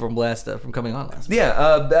Glebe from coming on last week.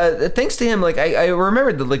 Yeah, thanks to him, I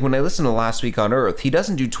remembered that, when I listened to Last Week on Earth, he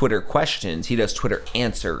doesn't do Twitter questions, he does Twitter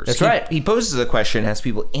answers. That's right. He poses a question and has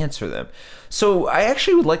people answer them. So I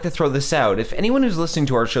actually would like to throw this out. If anyone who's listening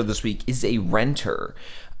to our show this week is a renter,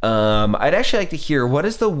 I'd actually like to hear, what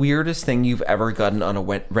is the weirdest thing you've ever gotten on a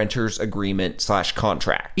renter's agreement /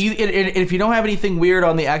 contract? If you don't have anything weird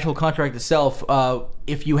on the actual contract itself,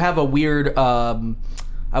 if you have a weird, I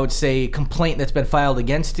would say, complaint that's been filed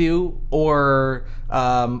against you, or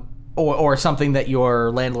something that your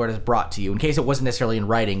landlord has brought to you, in case it wasn't necessarily in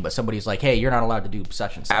writing, but somebody's like, hey, you're not allowed to do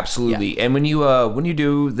such and such. Absolutely. Yeah. And when you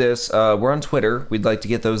do this, we're on Twitter. We'd like to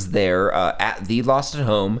get those there at The Lost at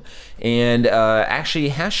Home, and actually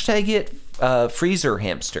hashtag it Freezer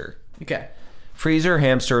Hamster. Okay. Freezer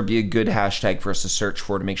Hamster would be a good hashtag for us to search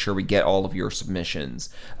for to make sure we get all of your submissions.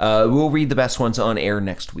 We'll read the best ones on air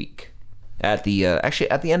next week at the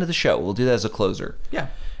end of the show. We'll do that as a closer. Yeah.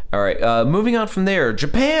 All right, moving on from there,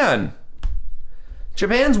 Japan.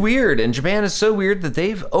 Japan's weird, and Japan is so weird that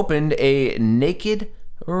they've opened a naked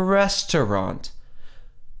restaurant.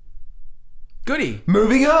 Goody.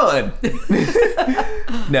 Moving on.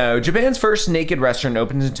 No, Japan's first naked restaurant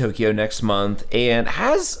opens in Tokyo next month and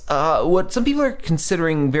has what some people are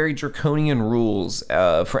considering very draconian rules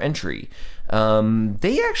for entry.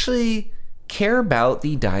 They actually care about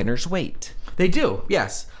the diner's weight. They do,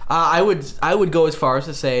 yes. I would go as far as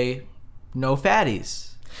to say no fatties.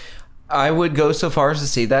 I would go so far as to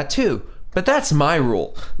say that too, but that's my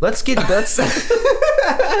rule. Let's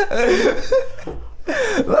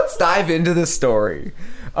dive into the story.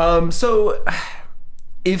 So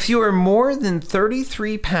if you are more than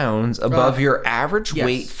 33 pounds above your average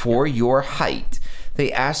weight for your height,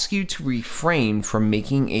 they ask you to refrain from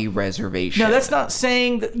making a reservation. No, that's not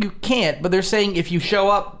saying that you can't, but they're saying if you show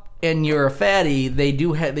up and you're a fatty, they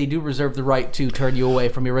do reserve the right to turn you away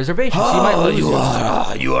from your reservation. So you might lose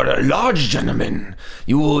it. You are a large gentleman.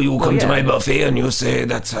 You come to my buffet and you say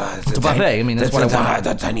that's a buffet. I mean, that's what I want.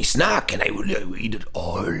 a tiny snack, and I will eat it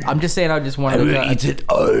all. I'm just saying, I just I wanted will to. eat it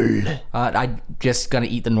all. I'm just gonna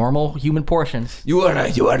eat the normal human portions. You are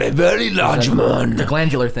a very large The man.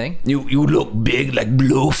 glandular thing. You look big like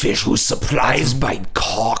Blowfish, who's surprised by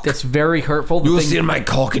cock. That's very hurtful. The You thing- see in my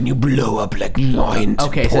cock and you blow up like giant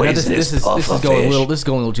Okay, so now poisonous this is going a pufferfish.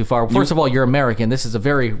 little too far. First of all, you're American. This is a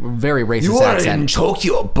very, very racist You are in accent.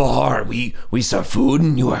 Tokyo bar. We serve food,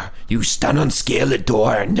 and you stand on scale at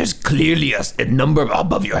door, and there's clearly a number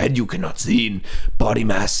above your head you cannot see. And body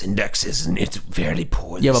mass indexes, and it's very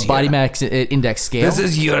poor. You have this a body year. mass index scale. This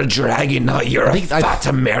is your dragon, not your fat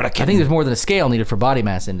American. I think there's more than a scale needed for body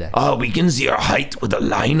mass index. Oh, we can see your height with a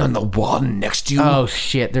line on the wall next to you. Oh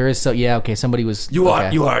shit, there is so yeah. Okay, somebody was. You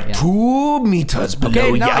are yeah. 2 meters below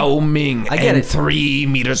Okay, no, Yao Ming, I get and it. 3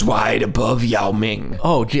 meters wide above Yao Ming.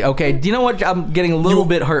 Oh, gee, okay. Do you know what? I'm getting a little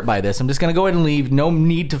bit hurt by this. I'm just gonna go ahead and leave. No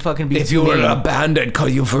need to fucking be. If too you were mean. a bandit, call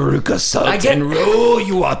you Veruca Salt I get- and roll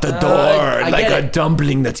you out the door I like get a it.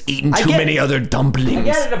 dumpling that's eaten too get many other dumplings. I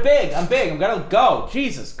get it. I'm big. I'm gonna go.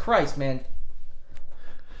 Jesus Christ, man.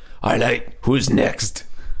 All right, who's next?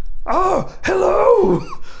 Oh, hello.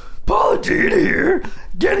 Paula Dean here.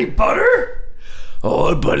 Get any butter?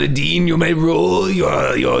 Oh, Paula Dean, you may roll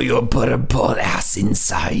your butter ball ass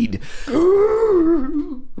inside.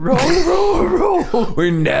 Roll.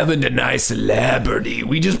 We never deny celebrity.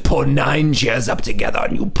 We just put 9 chairs up together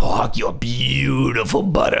and you park your beautiful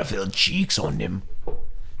butter-filled cheeks on them.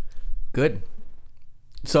 Good.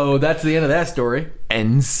 So that's the end of that story.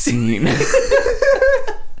 End scene.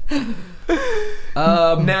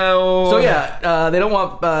 Now. So yeah, they don't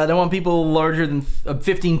want people larger than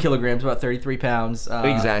 15 kilograms, about 33 pounds.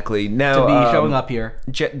 Exactly. Now to be showing up here.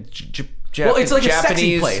 Well, it's like a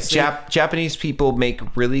sexy place. Japanese people make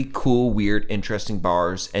really cool, weird, interesting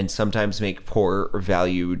bars and sometimes make poor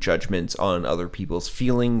value judgments on other people's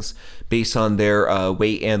feelings based on their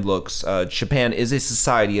weight and looks. Japan is a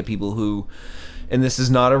society of people who and this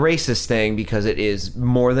is not a racist thing because it is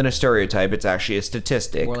more than a stereotype. It's actually a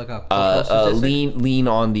statistic. More like a cultural statistic? Lean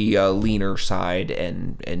on the leaner side,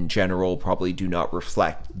 and in general probably do not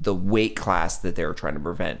reflect the weight class that they're trying to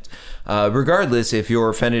prevent. Regardless, if you're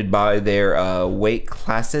offended by their weight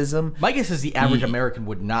classism, My guess is the average American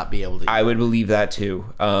would not be able to. I would believe that too.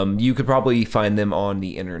 You could probably find them on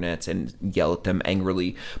the internet and yell at them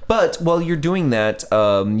angrily. But while you're doing that,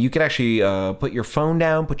 you could actually put your phone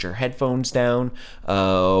down, put your headphones down,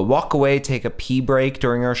 walk away, take a pee break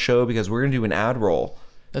during our show because we're going to do an ad roll.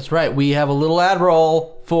 That's right. We have a little ad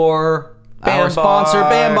roll for our Bambox. sponsor,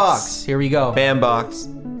 Bambox. Here we go.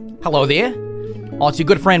 Bambox. Hello there. Oh, it's your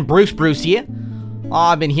good friend Bruce here.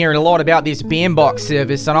 I've been hearing a lot about this Bambox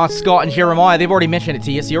service, and Scott and Jeremiah, they've already mentioned it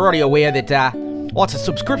to you, so you're already aware that it's a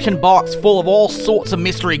subscription box full of all sorts of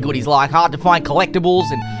mystery goodies like hard-to-find collectibles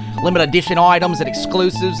and limited edition items and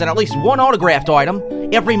exclusives and at least one autographed item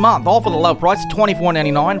every month, all for the low price,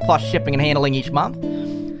 $24.99 plus shipping and handling each month.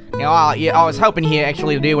 Now, I was hoping here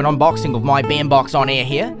actually to do an unboxing of my Bambox on air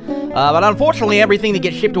here, but unfortunately everything that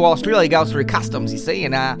gets shipped to Australia goes through customs, you see,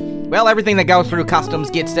 and everything that goes through customs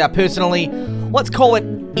gets personally, let's call it,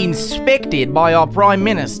 inspected by our Prime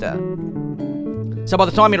Minister. So by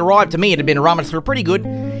the time it arrived to me, it had been rummaged through pretty good,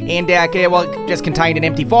 and it just contained an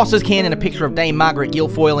empty Foster's can and a picture of Dame Margaret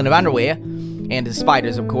Guilfoyle in her underwear, and the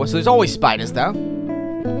spiders, of course. There's always spiders, though.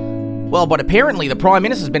 Well, but apparently the Prime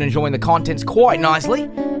Minister's been enjoying the contents quite nicely.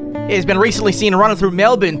 He's been recently seen running through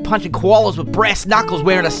Melbourne, punching koalas with brass knuckles,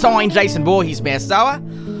 wearing a signed Jason Voorhees mask. So,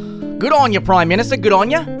 good on you, Prime Minister, good on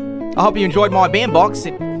you. I hope you enjoyed my Bambox.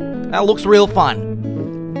 It looks real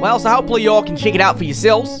fun. Well, so hopefully you all can check it out for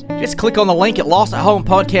yourselves. Just click on the link at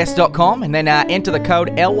lostathomepodcast.com and then enter the code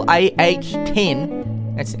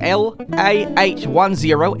LAH10. That's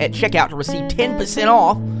LAH10 at checkout to receive 10%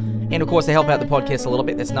 off. And of course, they help out the podcast a little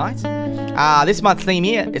bit. That's nice. This month's theme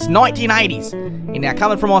here, it's 1980s. And now,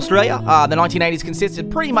 coming from Australia, the 1980s consisted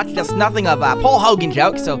pretty much just nothing of Paul Hogan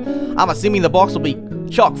jokes. So I'm assuming the box will be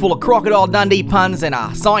chock full of Crocodile Dundee puns and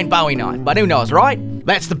a signed Bowie knife. But who knows, right?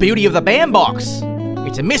 That's the beauty of the Bambox.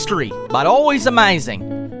 It's a mystery, but always amazing.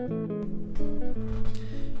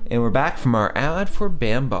 And we're back from our ad for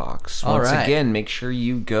Bambox. All Once right. again, make sure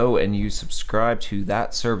you go and you subscribe to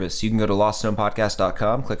that service. You can go to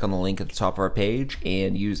lostathomepodcast.com, click on the link at the top of our page,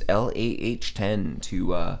 and use LAH10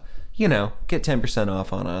 to, get 10%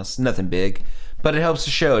 off on us. Nothing big, but it helps the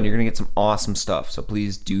show, and you're going to get some awesome stuff. So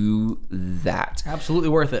please do that. Absolutely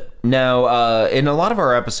worth it. Now, in a lot of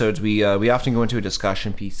our episodes, we often go into a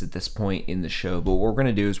discussion piece at this point in the show, but what we're going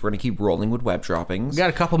to do is we're going to keep rolling with web droppings. We got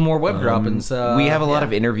a couple more web droppings. We have a lot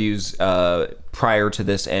of interviews prior to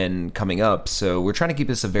this and coming up, so we're trying to keep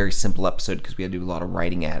this a very simple episode because we had to do a lot of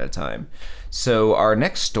writing ahead of time. So our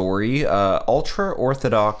next story,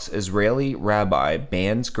 ultra-Orthodox Israeli rabbi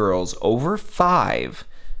bans girls over 5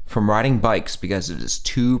 from riding bikes because it is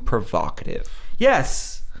too provocative.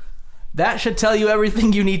 Yes, that should tell you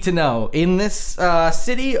everything you need to know. In this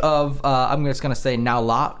city of, I'm just going to say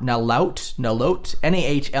Nahloat,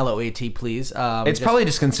 N-A-H-L-O-A-T, please. It's probably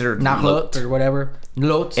just considered Nahloat or whatever.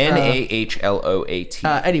 Lot.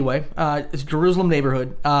 Nahloat. Anyway, it's a Jerusalem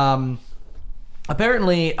neighborhood.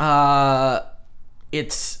 Apparently,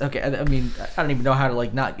 it's okay. I mean, I don't even know how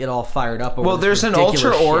to not get all fired up over Well, this there's an ridiculous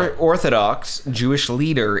shit. ultra-Orthodox Jewish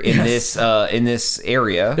leader in this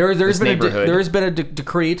area. There's been a neighborhood.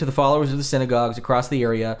 decree to the followers of the synagogues across the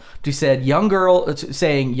area saying young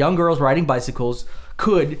girls riding bicycles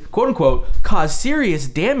could, quote unquote, cause serious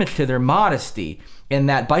damage to their modesty, and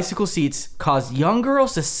that bicycle seats cause young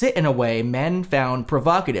girls to sit in a way men found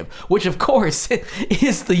provocative, which of course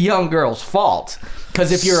is the young girl's fault.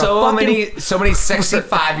 Because if you're so many sexy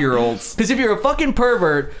 5-year-olds. Because if you're a fucking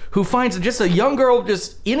pervert who finds just a young girl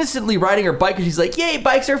just innocently riding her bike and she's like, yay,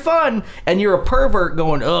 bikes are fun, and you're a pervert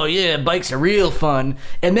going, oh yeah, bikes are real fun,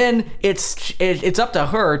 and then it's up to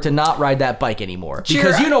her to not ride that bike anymore.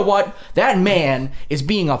 Because you know what? That man is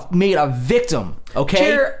being made a victim,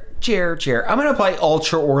 okay? Chair. I'm going to play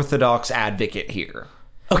ultra-Orthodox advocate here.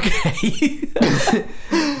 Okay.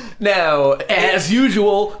 Now, as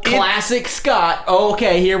usual, classic Scott.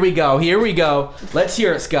 Okay, here we go. Let's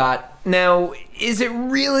hear it, Scott. Now, is it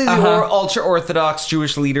really the ultra-Orthodox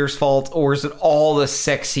Jewish leader's fault, or is it all the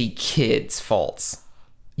sexy kids' faults?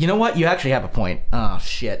 You know what? You actually have a point. Oh,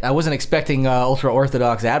 shit. I wasn't expecting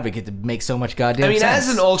ultra-Orthodox advocate to make so much goddamn sense.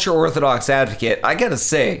 As an ultra-Orthodox advocate, I gotta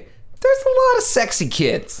say, there's a lot of sexy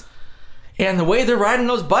kids. And the way they're riding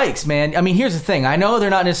those bikes, man. I mean, here's the thing. I know they're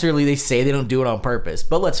not necessarily, they say they don't do it on purpose,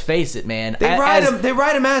 but let's face it, man. They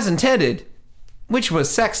ride them as intended. which was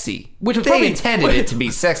sexy. Which was they probably- intended it to be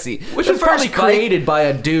sexy. Which The was probably first bike- created by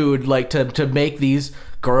a dude like to make these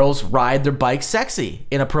girls ride their bikes sexy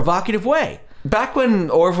in a provocative way. Back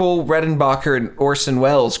when Orville Redenbacher and Orson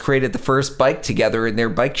Welles created the first bike together in their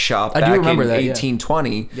bike shop I do back remember in that, yeah.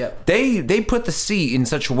 1820, Yep. they put the seat in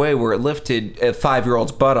such a way where it lifted a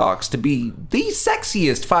 5-year-old's buttocks to be the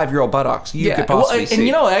sexiest 5-year-old buttocks you could possibly and see.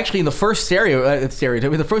 you know, actually, in the first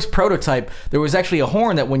the first prototype, there was actually a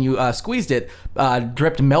horn that when you squeezed it,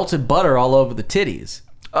 dripped melted butter all over the titties.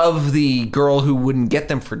 of the girl who wouldn't get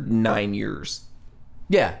them for 9 years.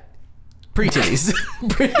 Yeah, pre-titties.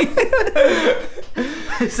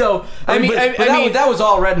 So I mean, that was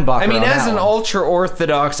all Redenbacher. I mean, on as that an one.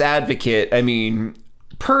 ultra-Orthodox advocate, I mean,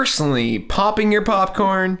 personally, popping your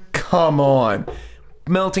popcorn, come on.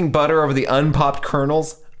 Melting butter over the unpopped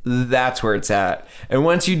kernels, that's where it's at. And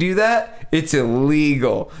once you do that, it's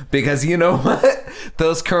illegal. Because you know what?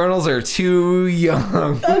 Those kernels are too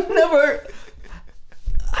young.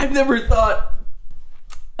 I've never thought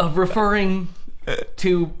of referring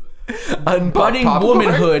to budding popcorn?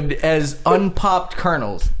 womanhood as unpopped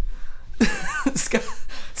kernels.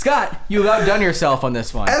 Scott, you've outdone yourself on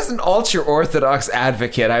this one. As an ultra-Orthodox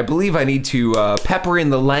advocate, I believe I need to pepper in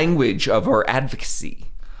the language of our advocacy.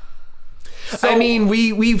 I mean,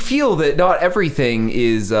 we feel that not everything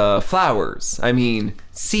is flowers. I mean,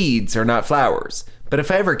 seeds are not flowers. But if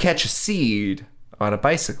I ever catch a seed on a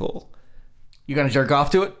bicycle, You gonna jerk off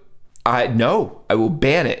to it? I will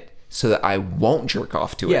ban it so that I won't jerk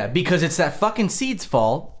off to it. Yeah, because it's that fucking seed's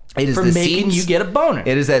fault It is for the making seeds- you get a boner.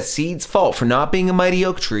 It is that seed's fault for not being a mighty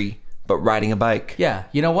oak tree, but riding a bike. Yeah,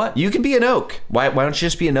 you know what? You can be an oak. Why don't you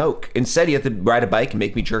just be an oak? Instead, you have to ride a bike and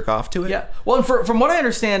make me jerk off to it. Yeah. Well, and from what I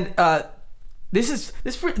understand, this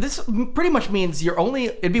pretty much means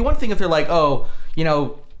it'd be one thing if they're like, oh, you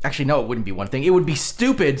know, actually no, it wouldn't be one thing. It would be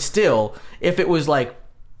stupid still if it was like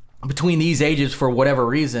between these ages for whatever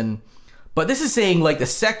reason. But this is saying like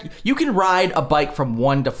you can ride a bike from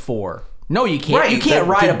 1 to 4. No, you can't. Right, You can't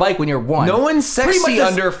ride a bike when you're 1. No one's Pretty much sexy this-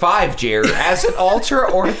 under 5, Jared. As an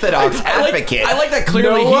ultra-Orthodox advocate, I like that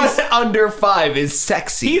clearly no he's- one under 5 is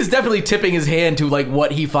sexy. He's definitely tipping his hand to like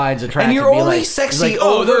what he finds attractive. And you're Be only like, sexy like,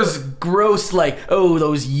 oh, over- those gross, like, oh,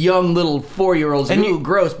 those young little 4-year-olds. And Ooh,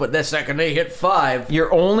 gross. But the second they hit 5,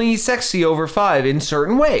 You're only sexy over 5 in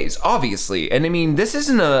certain ways, obviously. And I mean, this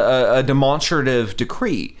isn't a demonstrative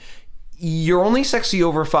decree. You're only sexy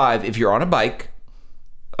over 5 if you're on a bike,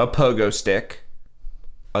 a pogo stick,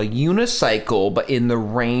 a unicycle, but in the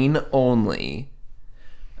rain only,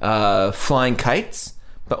 flying kites,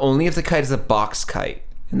 but only if the kite is a box kite.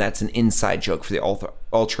 And that's an inside joke for the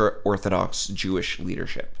ultra-Orthodox Jewish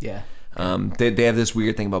leadership. yeah. They have this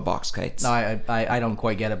weird thing about box kites. No, I don't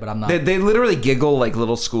quite get it, but I'm not. They literally giggle like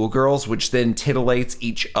little schoolgirls, which then titillates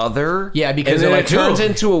each other. Yeah, because and they're then like, it turns "Ooh."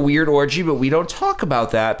 into a weird orgy, but we don't talk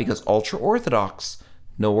about that because ultra-Orthodox,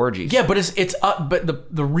 no orgies. Yeah, but it's but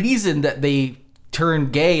the reason that they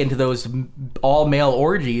turn gay into those all male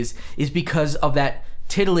orgies is because of that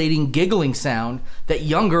titillating giggling sound that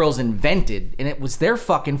young girls invented, and it was their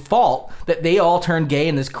fucking fault that they all turned gay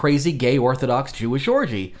in this crazy gay Orthodox Jewish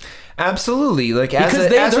orgy. Absolutely. Like as Because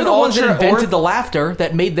they're the ones that invented the laughter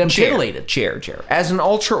that made them titillated. Chair. As an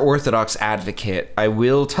ultra-Orthodox advocate, I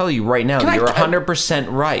will tell you right now, I- you're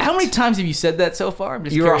 100% right. How many times have you said that so far? I'm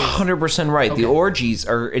just You're curious. 100% right. The orgies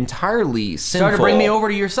are entirely sinful. Starting to bring me over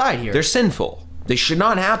to your side here. They're sinful. They should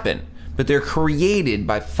not happen. But they're created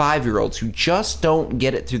by 5-year-olds who just don't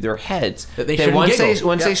get it through their heads. That they shouldn't once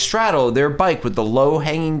giggle. they straddle their bike with the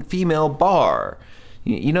low-hanging female bar.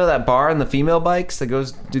 You know that bar on the female bikes that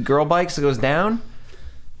goes, the girl bikes that goes down?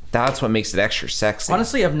 That's what makes it extra sexy.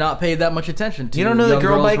 Honestly, I've not paid that much attention to you don't know the young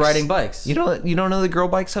girl girls bikes riding bikes. You don't know the girl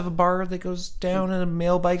bikes have a bar that goes down and the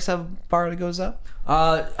male bikes have a bar that goes up.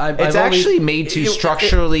 It's actually made to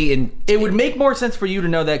structurally It would make more sense for you to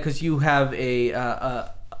know that because you have a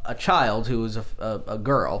child who is a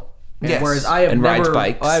girl. And Yes, whereas I have and rides never,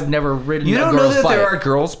 bikes. I've never ridden You a don't know girl's that bike. there are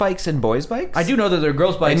girls' bikes and boys' bikes? I do know that there are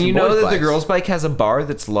girls' bikes And you boys' know that bikes. the girls' bike has a bar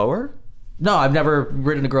that's lower? No, I've never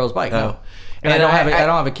ridden a girl's bike. No, Oh. and I And don't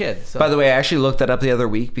I have a kid. So. By the way, I actually looked that up the other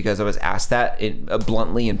week because I was asked that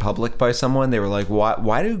bluntly in public by someone. They were like,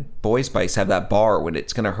 why do boys' bikes have that bar when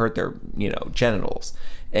it's going to hurt their, genitals?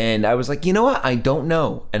 And I was like, you know what? I don't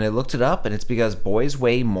know. And I looked it up, and it's because boys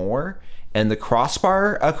weigh more, and the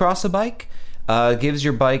crossbar across a bike gives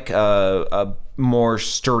your bike a more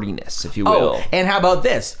sturdiness, if you will. Oh, and how about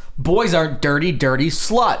this? Boys aren't dirty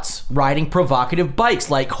sluts riding provocative bikes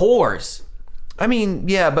like whores. I mean,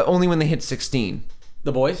 yeah, but only when they hit 16.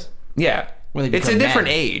 The boys? Yeah. When they It's a become different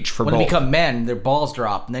men. age for when both. they become men, their balls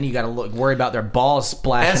drop, and then you got to worry about their balls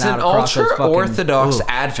splashing As out an across those fucking... ultra-Orthodox Ooh.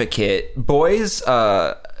 advocate, boys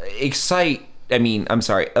offend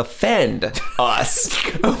us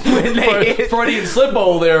when they... Freudian slip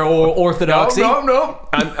hole there, or orthodoxy. No.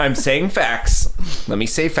 I'm saying facts. Let me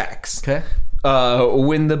say facts. Okay.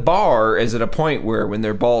 When the bar is at a point where when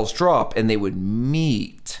their balls drop and they would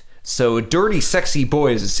meet. So a dirty, sexy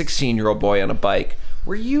boy is a 16-year-old boy on a bike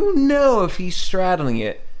where you know if he's straddling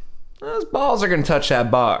it, those balls are going to touch that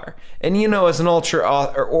bar. And you know, as an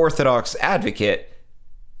ultra-Orthodox advocate,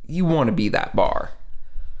 you want to be that bar.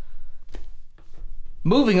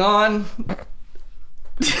 Moving on.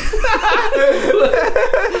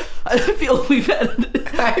 I feel we've had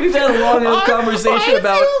a long enough conversation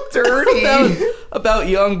about about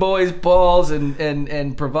young boys' balls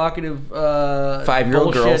and provocative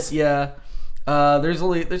 5-year-old bullshit. girls. Yeah. There's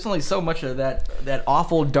only so much of that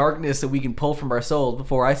awful darkness that we can pull from our souls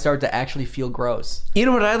before I start to actually feel gross. You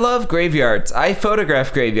know what I love? Graveyards. I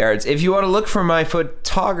photograph graveyards. If you want to look for my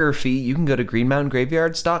photography, you can go to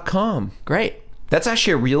greenmountaingraveyards.com. Great. That's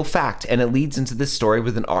actually a real fact, and it leads into this story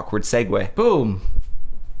with an awkward segue. Boom.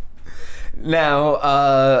 Now,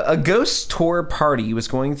 a ghost tour party was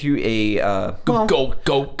going through a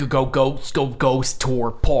Ghost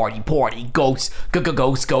tour party, ghost, ghost,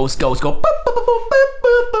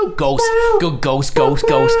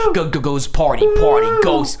 party,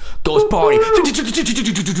 ghost party.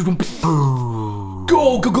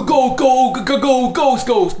 Go, ghost,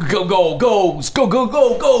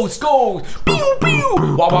 pew, pew,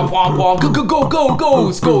 wah, wah, wah, go,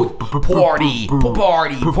 ghost,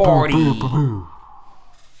 party.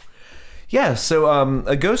 Yeah, so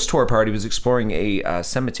a ghost tour party was exploring a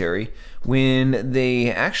cemetery when they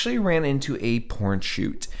actually ran into a porn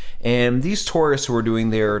shoot. And these tourists were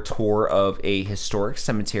doing their tour of a historic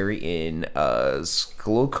cemetery in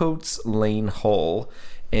Skulcoats Lane, Hull.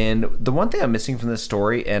 And the one thing I'm missing from this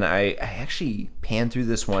story, and I actually panned through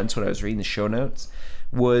this once when I was reading the show notes,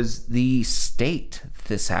 was the state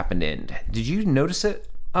this happened in. Did you notice it?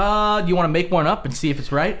 Do you want to make one up and see if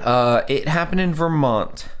it's right? It happened in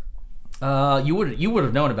Vermont. You would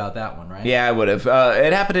have known about that one, right? Yeah, I would have.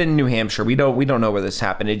 It happened in New Hampshire. We don't know where this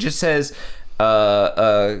happened. It just says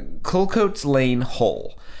Skulcoats Lane,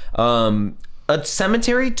 Hull. A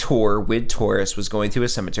cemetery tour with tourists was going through a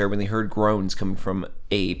cemetery when they heard groans coming from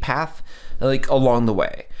a path like along the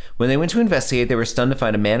way. When they went to investigate, they were stunned to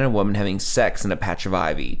find a man and a woman having sex in a patch of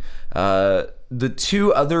ivy. The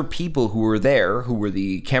two other people who were there, who were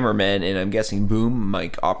the cameraman and I'm guessing boom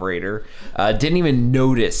mic operator, didn't even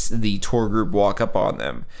notice the tour group walk up on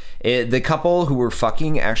them. The couple who were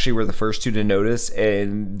fucking actually were the first two to notice,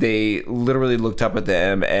 and they literally looked up at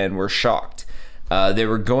them and were shocked. They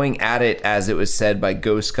were going at it, as it was said by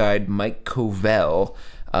ghost guide Mike Covell.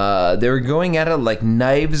 They were going at it like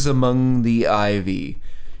knives among the ivy.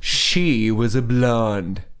 She was a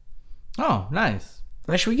blonde. Oh, nice.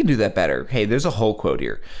 Actually, we can do that better. Hey, there's a whole quote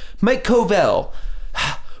here. Mike Covell.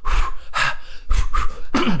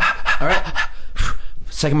 All right.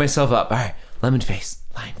 Psyching myself up. All right. Lemon face.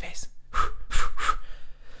 Lion face.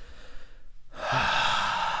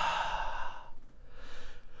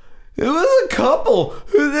 It was a couple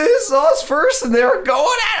who they saw us first, and they were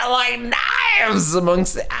going at it like knives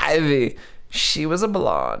amongst the ivy. She was a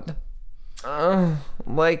blonde.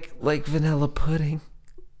 Like vanilla pudding.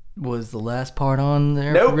 Was the last part on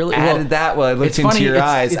there? Nope. Really? Added that while I looked it's into funny, your it's-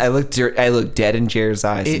 eyes. it's- I looked dead in Jared's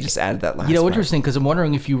eyes and just added that last You know, part. interesting, because I'm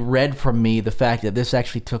wondering if you read from me the fact that this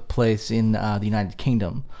actually took place in the United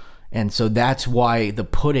Kingdom. And so that's why the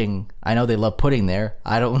pudding, I know they love pudding there.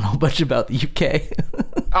 I don't know much about the UK.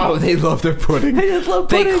 Oh, they love their pudding. They just love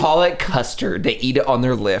They pudding. call it custard. They eat it on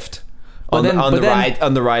their lift. On then- the but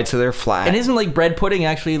then- ride to their flat. And isn't like bread pudding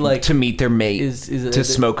actually like... to meet their mate. Is it- to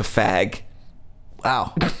smoke a fag.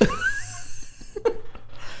 Wow.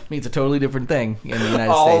 Means a totally different thing in the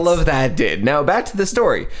United All States. of that did. Now back to the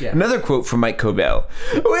story. Yeah. Another quote from Mike Covell.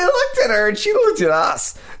 We looked at her and she looked at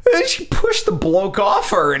us. And she pushed the bloke off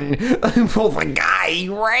her, and the guy, he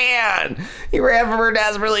ran. He ran from her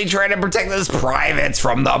desperately trying to protect his privates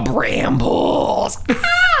from the brambles.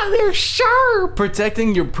 They're sharp.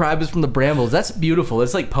 Protecting your privates from the brambles. That's beautiful.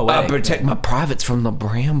 It's like poetic. Protect my privates from the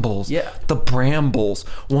brambles. Yeah. The brambles.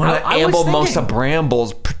 Want to I was amble amongst the thinking-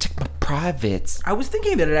 brambles. Protect my privates. I was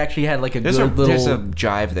thinking that it actually had like a There's good little... there's a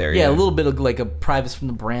jive there. Yeah, a little bit of like a privates from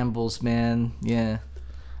the brambles, man. Yeah.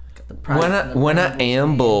 Got the privates from the When I brambles,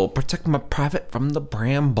 amble, protect my private from the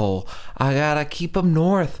bramble. I gotta keep 'em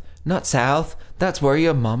north, not south. That's where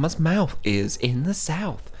your mama's mouth is, in the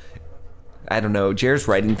south. I don't know. Jared's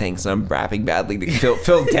writing things and I'm rapping badly to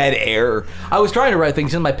fill dead air. I was trying to write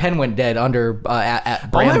things and my pen went dead under at All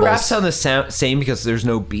brambles. my raps sound the same because there's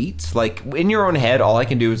no beats. Like in your own head, all I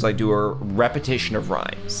can do is like do a repetition of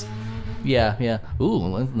rhymes. Yeah. Ooh,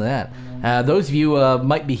 listen to that. Those of you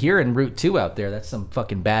might be hearing Route 2 out there. That's some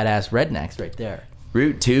fucking badass rednecks right there.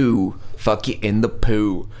 Route 2, fuck you in the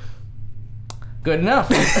poo. Good enough.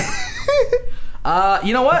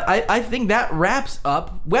 You know what? I think that wraps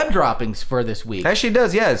up web droppings for this week. Actually, it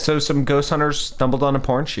does, yeah. So some ghost hunters stumbled on a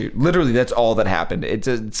porn shoot. Literally, that's all that happened. It's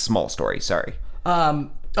a small story. Sorry.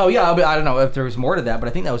 Oh yeah, I don't know if there was more to that, but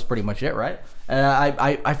I think that was pretty much it, right?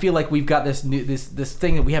 I feel like we've got this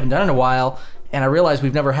thing that we haven't done in a while, and I realize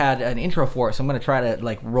we've never had an intro for it, so I'm gonna try to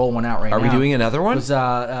like roll one out right now. Are we doing another one? This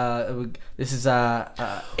is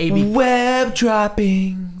AV web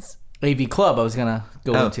droppings. AV Club. I was gonna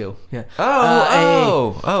go into. Yeah.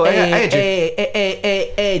 I had you.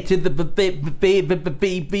 A to the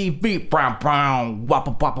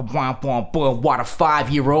why do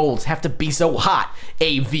 5-year-olds have to be so hot?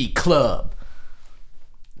 AV Club.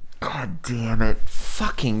 God damn it!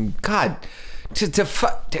 Fucking God!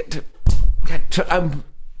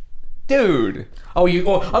 Dude.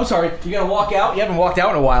 Oh, I'm sorry. You gotta walk out. You haven't walked out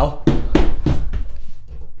in a while.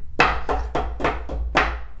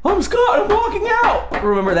 I'm Scott. I'm walking out.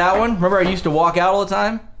 Remember that one? Remember I used to walk out all the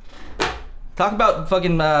time? Talk about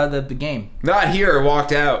fucking the game. Not here. I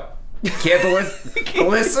walked out. Can't the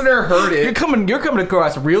listener heard it. You're coming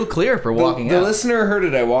across real clear for walking The out. listener heard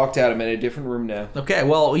it. I walked out. I'm in a different room now. Okay,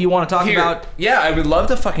 well, you want to talk about? Yeah, I would love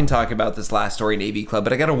to fucking talk about this last story in AV Club,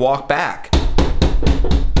 but I gotta walk back.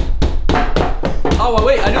 Oh, well,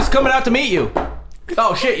 wait, I'm just coming out to meet you.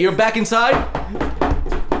 Oh, shit, you're back inside?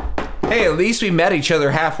 Hey, at least we met each other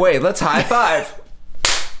halfway. Let's high five.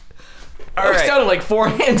 All It right. sounded like 4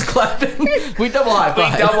 hands clapping. We double high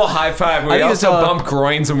five. We double high five. We think also it's, bump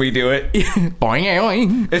groins when we do it. Boing,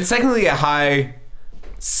 boing. It's technically a high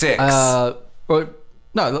 6. A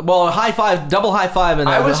high five, double high five, and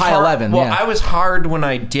a high hard, 11. Well, yeah. I was hard when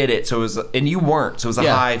I did it, so it was, and you weren't, so it was a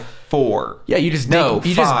Yeah. high 4. Yeah, you just no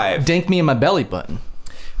you 5. just dinked me in my belly button.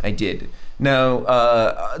 I did. No,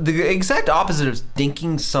 the exact opposite of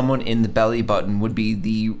dinking someone in the belly button would be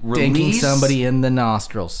the release. Dinking somebody in the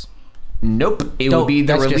nostrils. Nope. It would be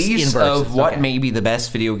the That's just release inverse. of what Okay. may be the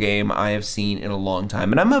best video game I have seen in a long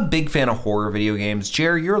time. And I'm a big fan of horror video games.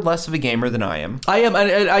 Jerry, you're less of a gamer than I am. I am.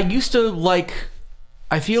 I used to like.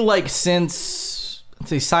 I feel like since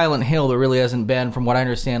say Silent Hill, there really hasn't been, from what I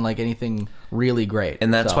understand, like anything really great.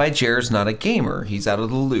 And that's So. why Jared's not a gamer. He's out of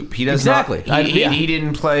the loop. He does Exactly. not. Yeah. He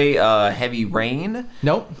didn't play Heavy Rain.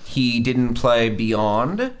 Nope. He didn't play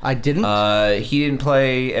Beyond. I didn't. He didn't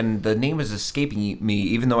play, and the name is escaping me,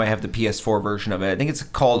 even though I have the PS4 version of it. I think it's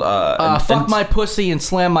called Fuck my pussy and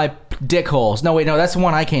slam my dick holes. No, wait, no, that's the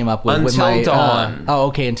one I came up with. with Until my, Dawn.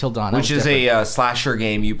 Okay, Until Dawn. That which was is different. a slasher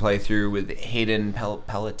game you play through with Hayden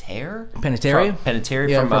Panettiere? Panettiere? Panettiere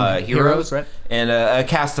Yeah, from from Heroes, Heroes, right. And a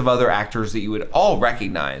cast of other actors that you would all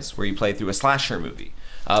recognize where you play through a slasher movie.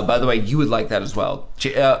 By the way, you would like that as well.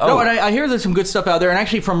 No, and I hear there's some good stuff out there, and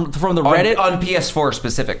actually from the Reddit on PS4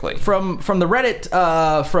 specifically. from the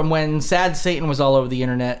Reddit from when Sad Satan was all over the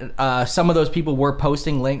internet, some of those people were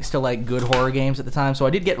posting links to like good horror games at the time, so I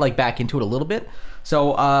did get like back into it a little bit.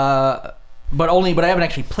 So but I haven't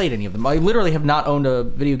actually played any of them. I literally have not owned a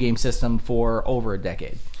video game system for over a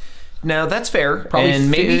decade. Now that's fair. Probably and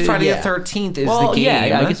maybe Friday yeah. the 13th is Well, the game.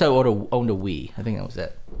 yeah, I guess I owned a Wii. I think that was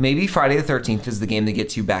it. Maybe Friday the 13th is the game that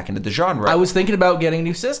gets you back into the genre. I was thinking about getting a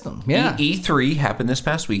new system. Yeah. E3 happened this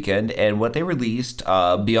past weekend, and what they released,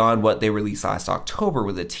 beyond what they released last October,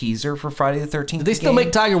 with a teaser for Friday the 13th. Do they still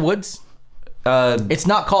make Tiger Woods? It's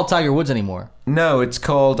not called Tiger Woods anymore. No, it's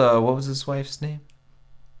called, what was his wife's name?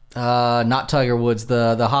 Not Tiger Woods,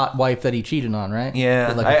 the hot wife that he cheated on, right? Yeah,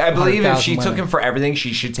 With, like, I believe if 100,000 she took women. him for everything,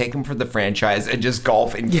 she should take him for the franchise and just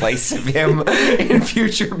golf in place of him in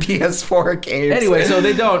future PS4 games. Anyway, so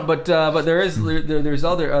they don't, but there's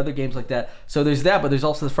other games like that. So there's that, but there's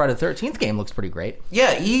also the Friday the 13th game. Looks pretty great.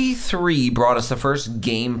 yeah, E3 brought us the first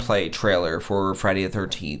gameplay trailer for Friday the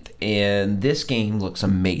 13th, and this game looks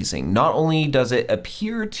amazing. Not only does it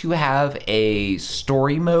appear to have a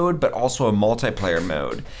story mode, but also a multiplayer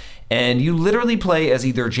mode. And you literally play as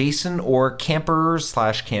either Jason or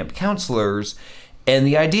campers/camp counselors. And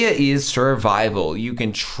the idea is survival. You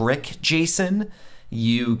can trick Jason.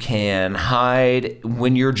 You can hide.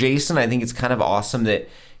 When you're Jason, I think it's kind of awesome that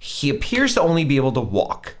he appears to only be able to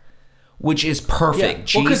walk, which is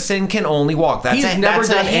perfect. Yeah. Well, 'cause Jason can only walk. That's He's never that's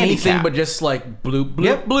a done anything handicap. but just like bloop, bloop,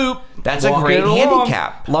 Yep. bloop. That's a walking great along,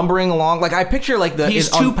 handicap. lumbering along. Like I picture like He's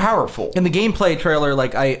too powerful. in the gameplay trailer.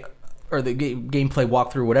 Like or the gameplay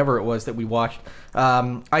walkthrough, whatever it was that we watched,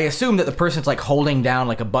 I assume that the person's like holding down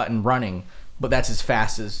like a button running, but that's as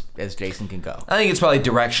fast as Jason can go. I think it's probably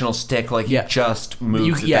directional stick, like he just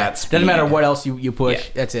moves at that speed. Doesn't matter what else you push,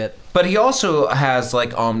 that's it. But he also has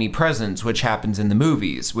like omnipresence, which happens in the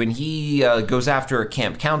movies. When he goes after a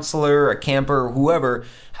camp counselor, a camper, whoever,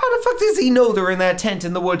 how the fuck does he know they're in that tent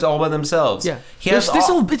in the woods all by themselves? Yeah,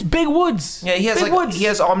 it's big woods. Yeah, he has big woods. He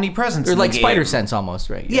has omnipresence. Or in like the spider game. sense almost,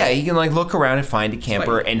 right? Yeah, he can like look around and find a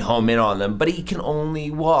camper and home in on them, but he can only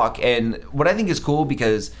walk. And what I think is cool,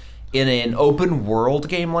 because in an open world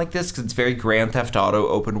game like this, because it's very Grand Theft Auto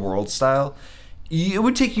open world style, it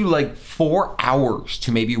would take you like 4 hours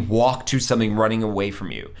to maybe walk to something running away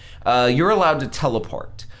from you. You're allowed to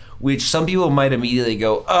teleport, which some people might immediately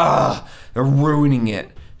go, they're ruining it.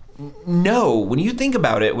 No, when you think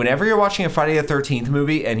about it, whenever you're watching a Friday the 13th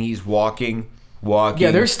movie and he's walking, yeah,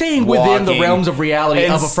 they're staying within the realms of reality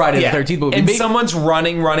of a Friday the 13th movie. And someone's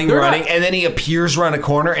running, and then he appears around a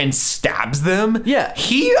corner and stabs them. Yeah.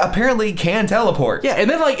 He apparently can teleport. Yeah, and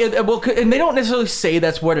then and they don't necessarily say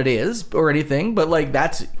that's what it is or anything, but like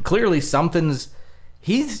that's clearly something's.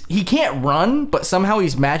 He can't run, but somehow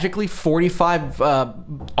he's magically 45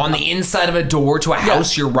 on the inside of a door to a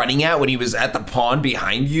house you're running at when he was at the pond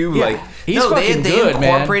behind you. Yeah. Like He's fucking they good,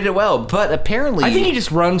 incorporated it well, but apparently I think he just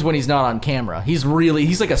runs when he's not on camera. He's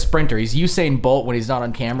like a sprinter. He's Usain Bolt when he's not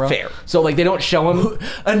on camera. Fair. So like they don't show him.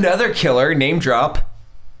 Another killer, name drop.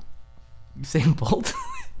 Usain Bolt.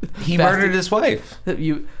 He murdered his wife.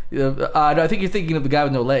 No, I think you're thinking of the guy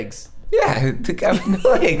with no legs. Yeah, the guy with no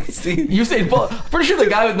legs. Usain Bolt. Pretty sure the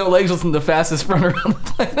guy with no legs wasn't the fastest runner on the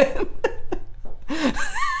planet.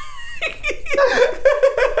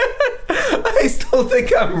 I still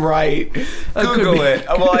think I'm right. Google it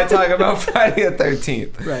while I talk about Friday the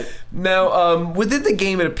 13th. Right. Now, within the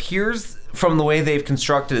game, it appears from the way they've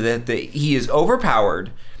constructed it that he is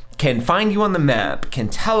overpowered, can find you on the map, can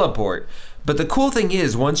teleport. But the cool thing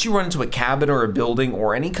is, once you run into a cabin or a building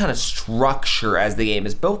or any kind of structure as the game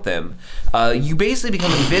has built them, you basically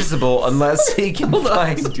become invisible unless he can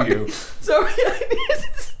find you. Sorry,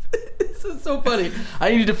 this is so funny. I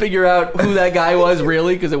needed to figure out who that guy was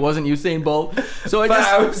really because it wasn't Usain Bolt. So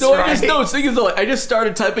I just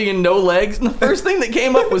started typing in no legs, and the first thing that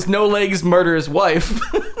came up was no legs murder his wife.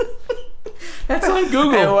 That's on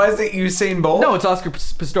Google. And was it Usain Bolt? No, it's Oscar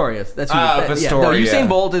Pistorius. That's who Pistorius. No, Usain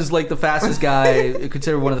Bolt is like the fastest guy,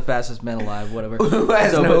 considered one of the fastest men alive, whatever. Who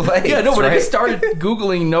has no legs? Yeah, no, but right? I just started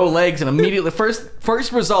Googling no legs, and immediately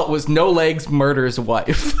first result was no legs murders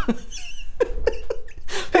wife.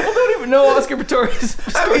 People don't even know Oscar Pistorius.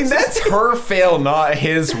 I mean, that's her fail, not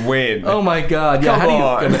his win. Oh my god! Yeah, Come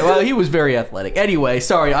on. Well, he was very athletic. Anyway,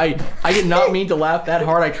 sorry, I did not mean to laugh that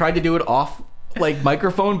hard. I tried to do it off like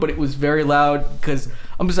microphone, but it was very loud because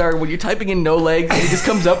I'm sorry, when you're typing in no legs, it just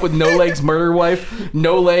comes up with no legs murder wife,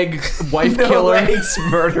 no legs wife no killer, legs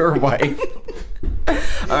murder wife.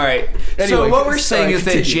 All right. Anyway, so what we're saying is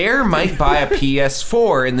that continue. Jer might buy a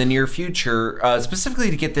PS4 in the near future, specifically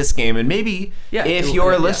to get this game, and maybe if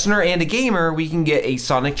you're a listener and a gamer, we can get a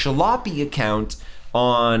Sonic Jalopy account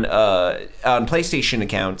on PlayStation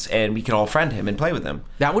accounts, and we can all friend him and play with him.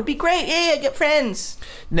 That would be great. Yeah, get friends.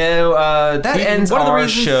 No, that ends our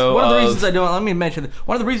show. One of the reasons I don't. Let me mention that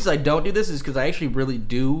one of the reasons I don't do this is because I actually really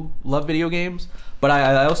do love video games, but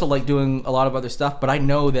I also like doing a lot of other stuff. But I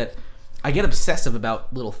know that I get obsessive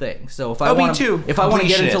about little things. So if I want to, if I want to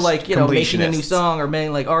get into like making a new song or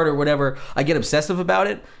making like art or whatever, I get obsessive about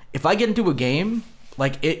it. If I get into a game,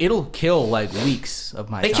 like it'll kill like weeks of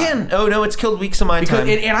my time. It can. Oh no, it's killed weeks of my time.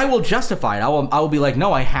 And I will justify it. I will be like,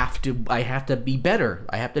 no, I have to be better.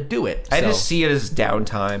 I have to do it. I just see it as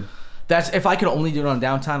downtime. That's if I could only do it on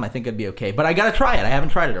downtime, I think I'd be okay. But I gotta try it. I haven't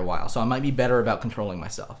tried it in a while, so I might be better about controlling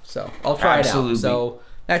myself. So I'll try it out. So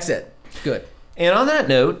that's it. Good. And on that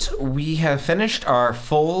note, we have finished our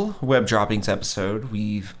full web droppings episode.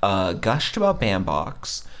 We've gushed about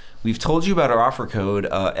Bandbox. We've told you about our offer code,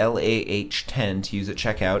 LAH10, to use at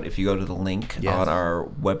checkout if you go to the link on our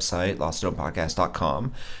website,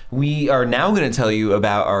 lostatohomepodcast.com. We are now going to tell you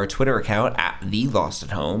about our Twitter account,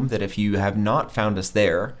 @TheLostAtHome, that if you have not found us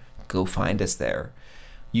there, go find us there.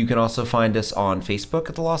 You can also find us on Facebook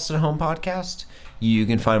at The Lost at Home Podcast. You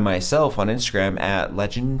can find myself on Instagram at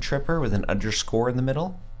LegendTripper with an underscore in the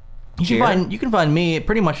middle. You can find me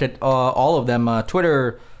pretty much at all of them.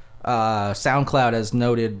 Twitter, SoundCloud as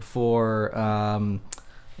noted for,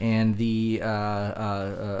 and the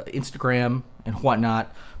Instagram and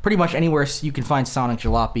whatnot. Pretty much anywhere you can find Sonic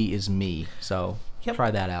Jalopy is me. So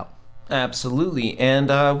try that out. Absolutely.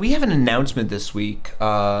 And we have an announcement this week.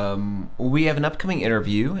 We have an upcoming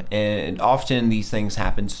interview, and often these things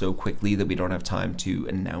happen so quickly that we don't have time to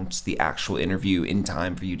announce the actual interview in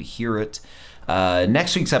time for you to hear it.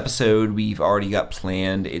 Next week's episode we've already got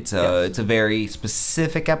planned. It's a very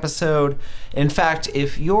specific episode. In fact,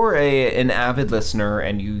 if you're an avid listener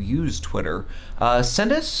and you use Twitter,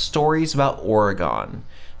 send us stories about Oregon.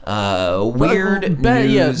 Weird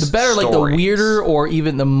news the better, like the stories. weirder or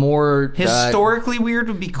even the more Historically weird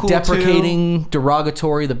would be cool deprecating,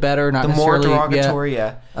 derogatory, the better. Not too. The more necessarily derogatory,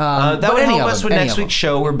 yeah. That but would any help of us them, with any next of them. week's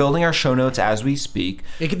show. We're building our show notes as we speak.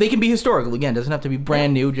 They can be historical. Again, doesn't have to be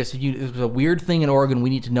brand new. Just if there's a weird thing in Oregon we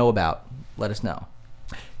need to know about, let us know.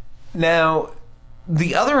 Now,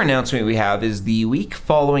 the other announcement we have is the week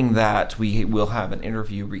following that we will have an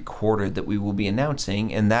interview recorded that we will be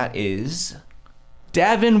announcing, and that is...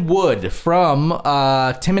 Davin Wood from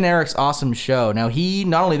Tim and Eric's awesome show. Now, he,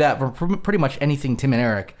 not only that, from pretty much anything Tim and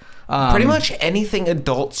Eric. Pretty much anything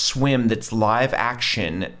Adult Swim that's live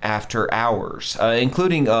action after hours,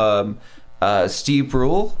 including Steve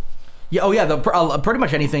Brule. Yeah, pretty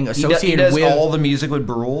much anything He associated does with all the music with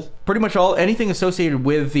Brule. pretty much anything associated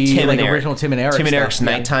with the Tim and Eric. original Tim and Eric. Tim and stuff. Eric's Yeah,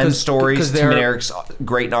 nighttime stories. 'cause Tim and they're, Eric's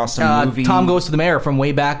great and awesome movie. Tom Goes to the Mayor from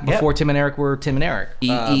way back before Yep. Tim and Eric were Tim and Eric.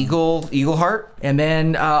 Eagle Heart. And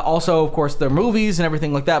then also, of course, their movies and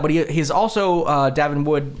everything like that. But he's also Davin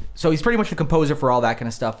Wood, so he's pretty much the composer for all that kind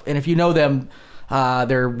of stuff. And if you know them,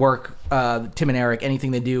 their work, Tim and Eric,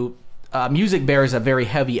 anything they do, music bears a very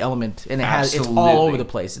heavy element, and it's all Absolutely. over the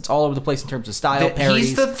place. It's all over the place in terms of style, parodies.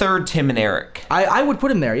 He's the third Tim and Eric. I would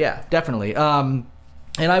put him there, yeah, definitely. And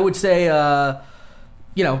I would say,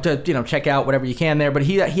 check out whatever you can there. But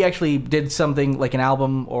he actually did something like an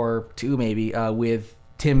album or two, maybe, with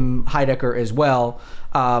Tim Heidecker as well,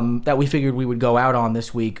 that we figured we would go out on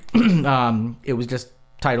this week. It was just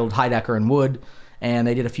titled Heidecker and Wood, and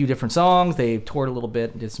they did a few different songs. They toured a little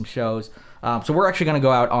bit and did some shows. So we're actually going to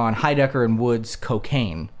go out on Heidecker and Wood's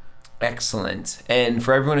Cocaine. Excellent. And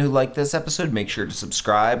for everyone who liked this episode, make sure to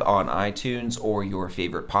subscribe on iTunes or your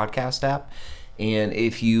favorite podcast app. And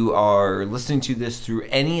if you are listening to this through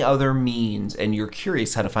any other means and you're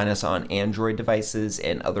curious how to find us on Android devices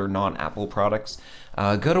and other non-Apple products,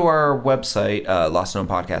 go to our website,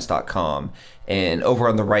 lostknowmpodcast.com. And over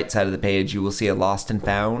on the right side of the page, you will see a Lost and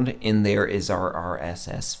Found. In there is our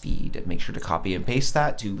RSS feed. Make sure to copy and paste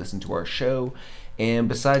that to listen to our show. And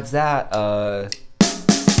besides that,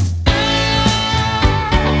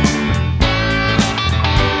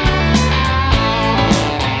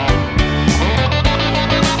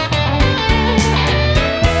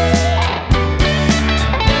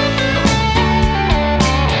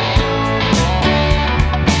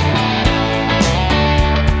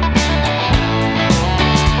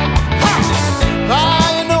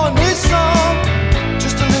 I know I need some,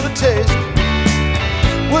 just a little taste.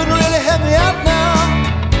 Would really help me out now,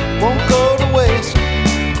 won't go to waste.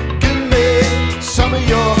 Give me some of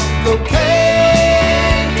your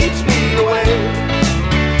cocaine, keeps me away.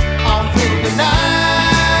 All through the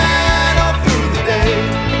night, all through the day.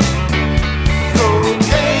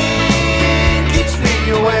 Cocaine keeps me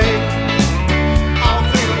away. All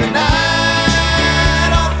through the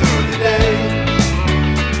night, all through the day.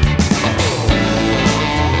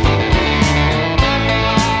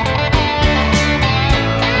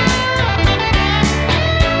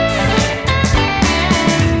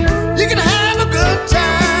 You can have a good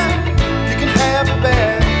time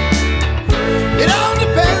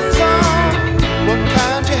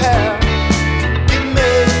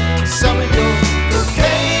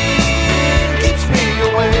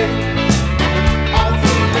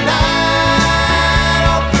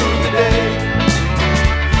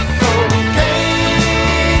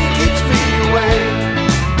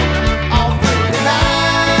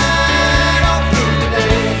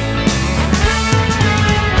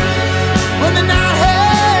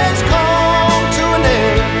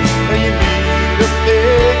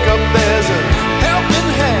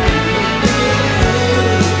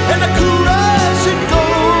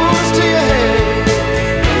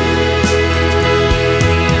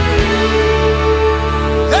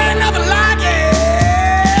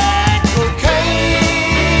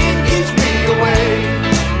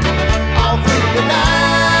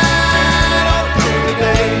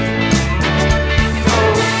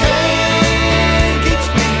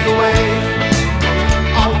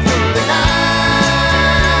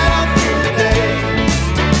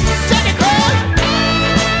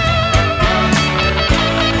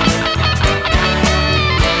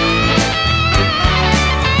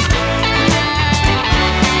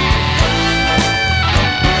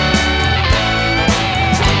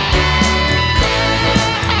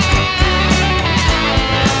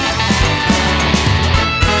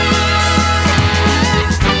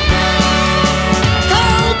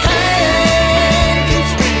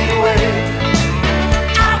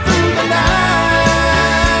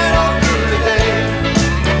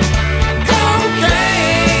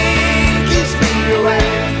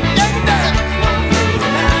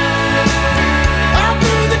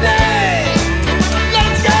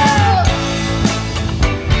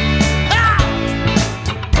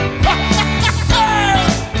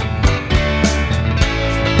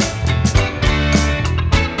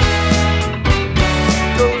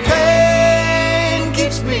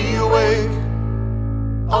keeps me awake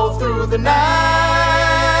all through the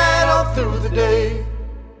night, all through the day.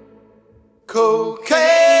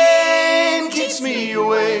 Cocaine keeps me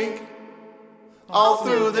awake all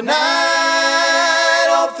through the night,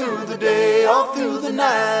 all through the day, all through the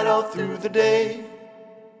night, all through the day.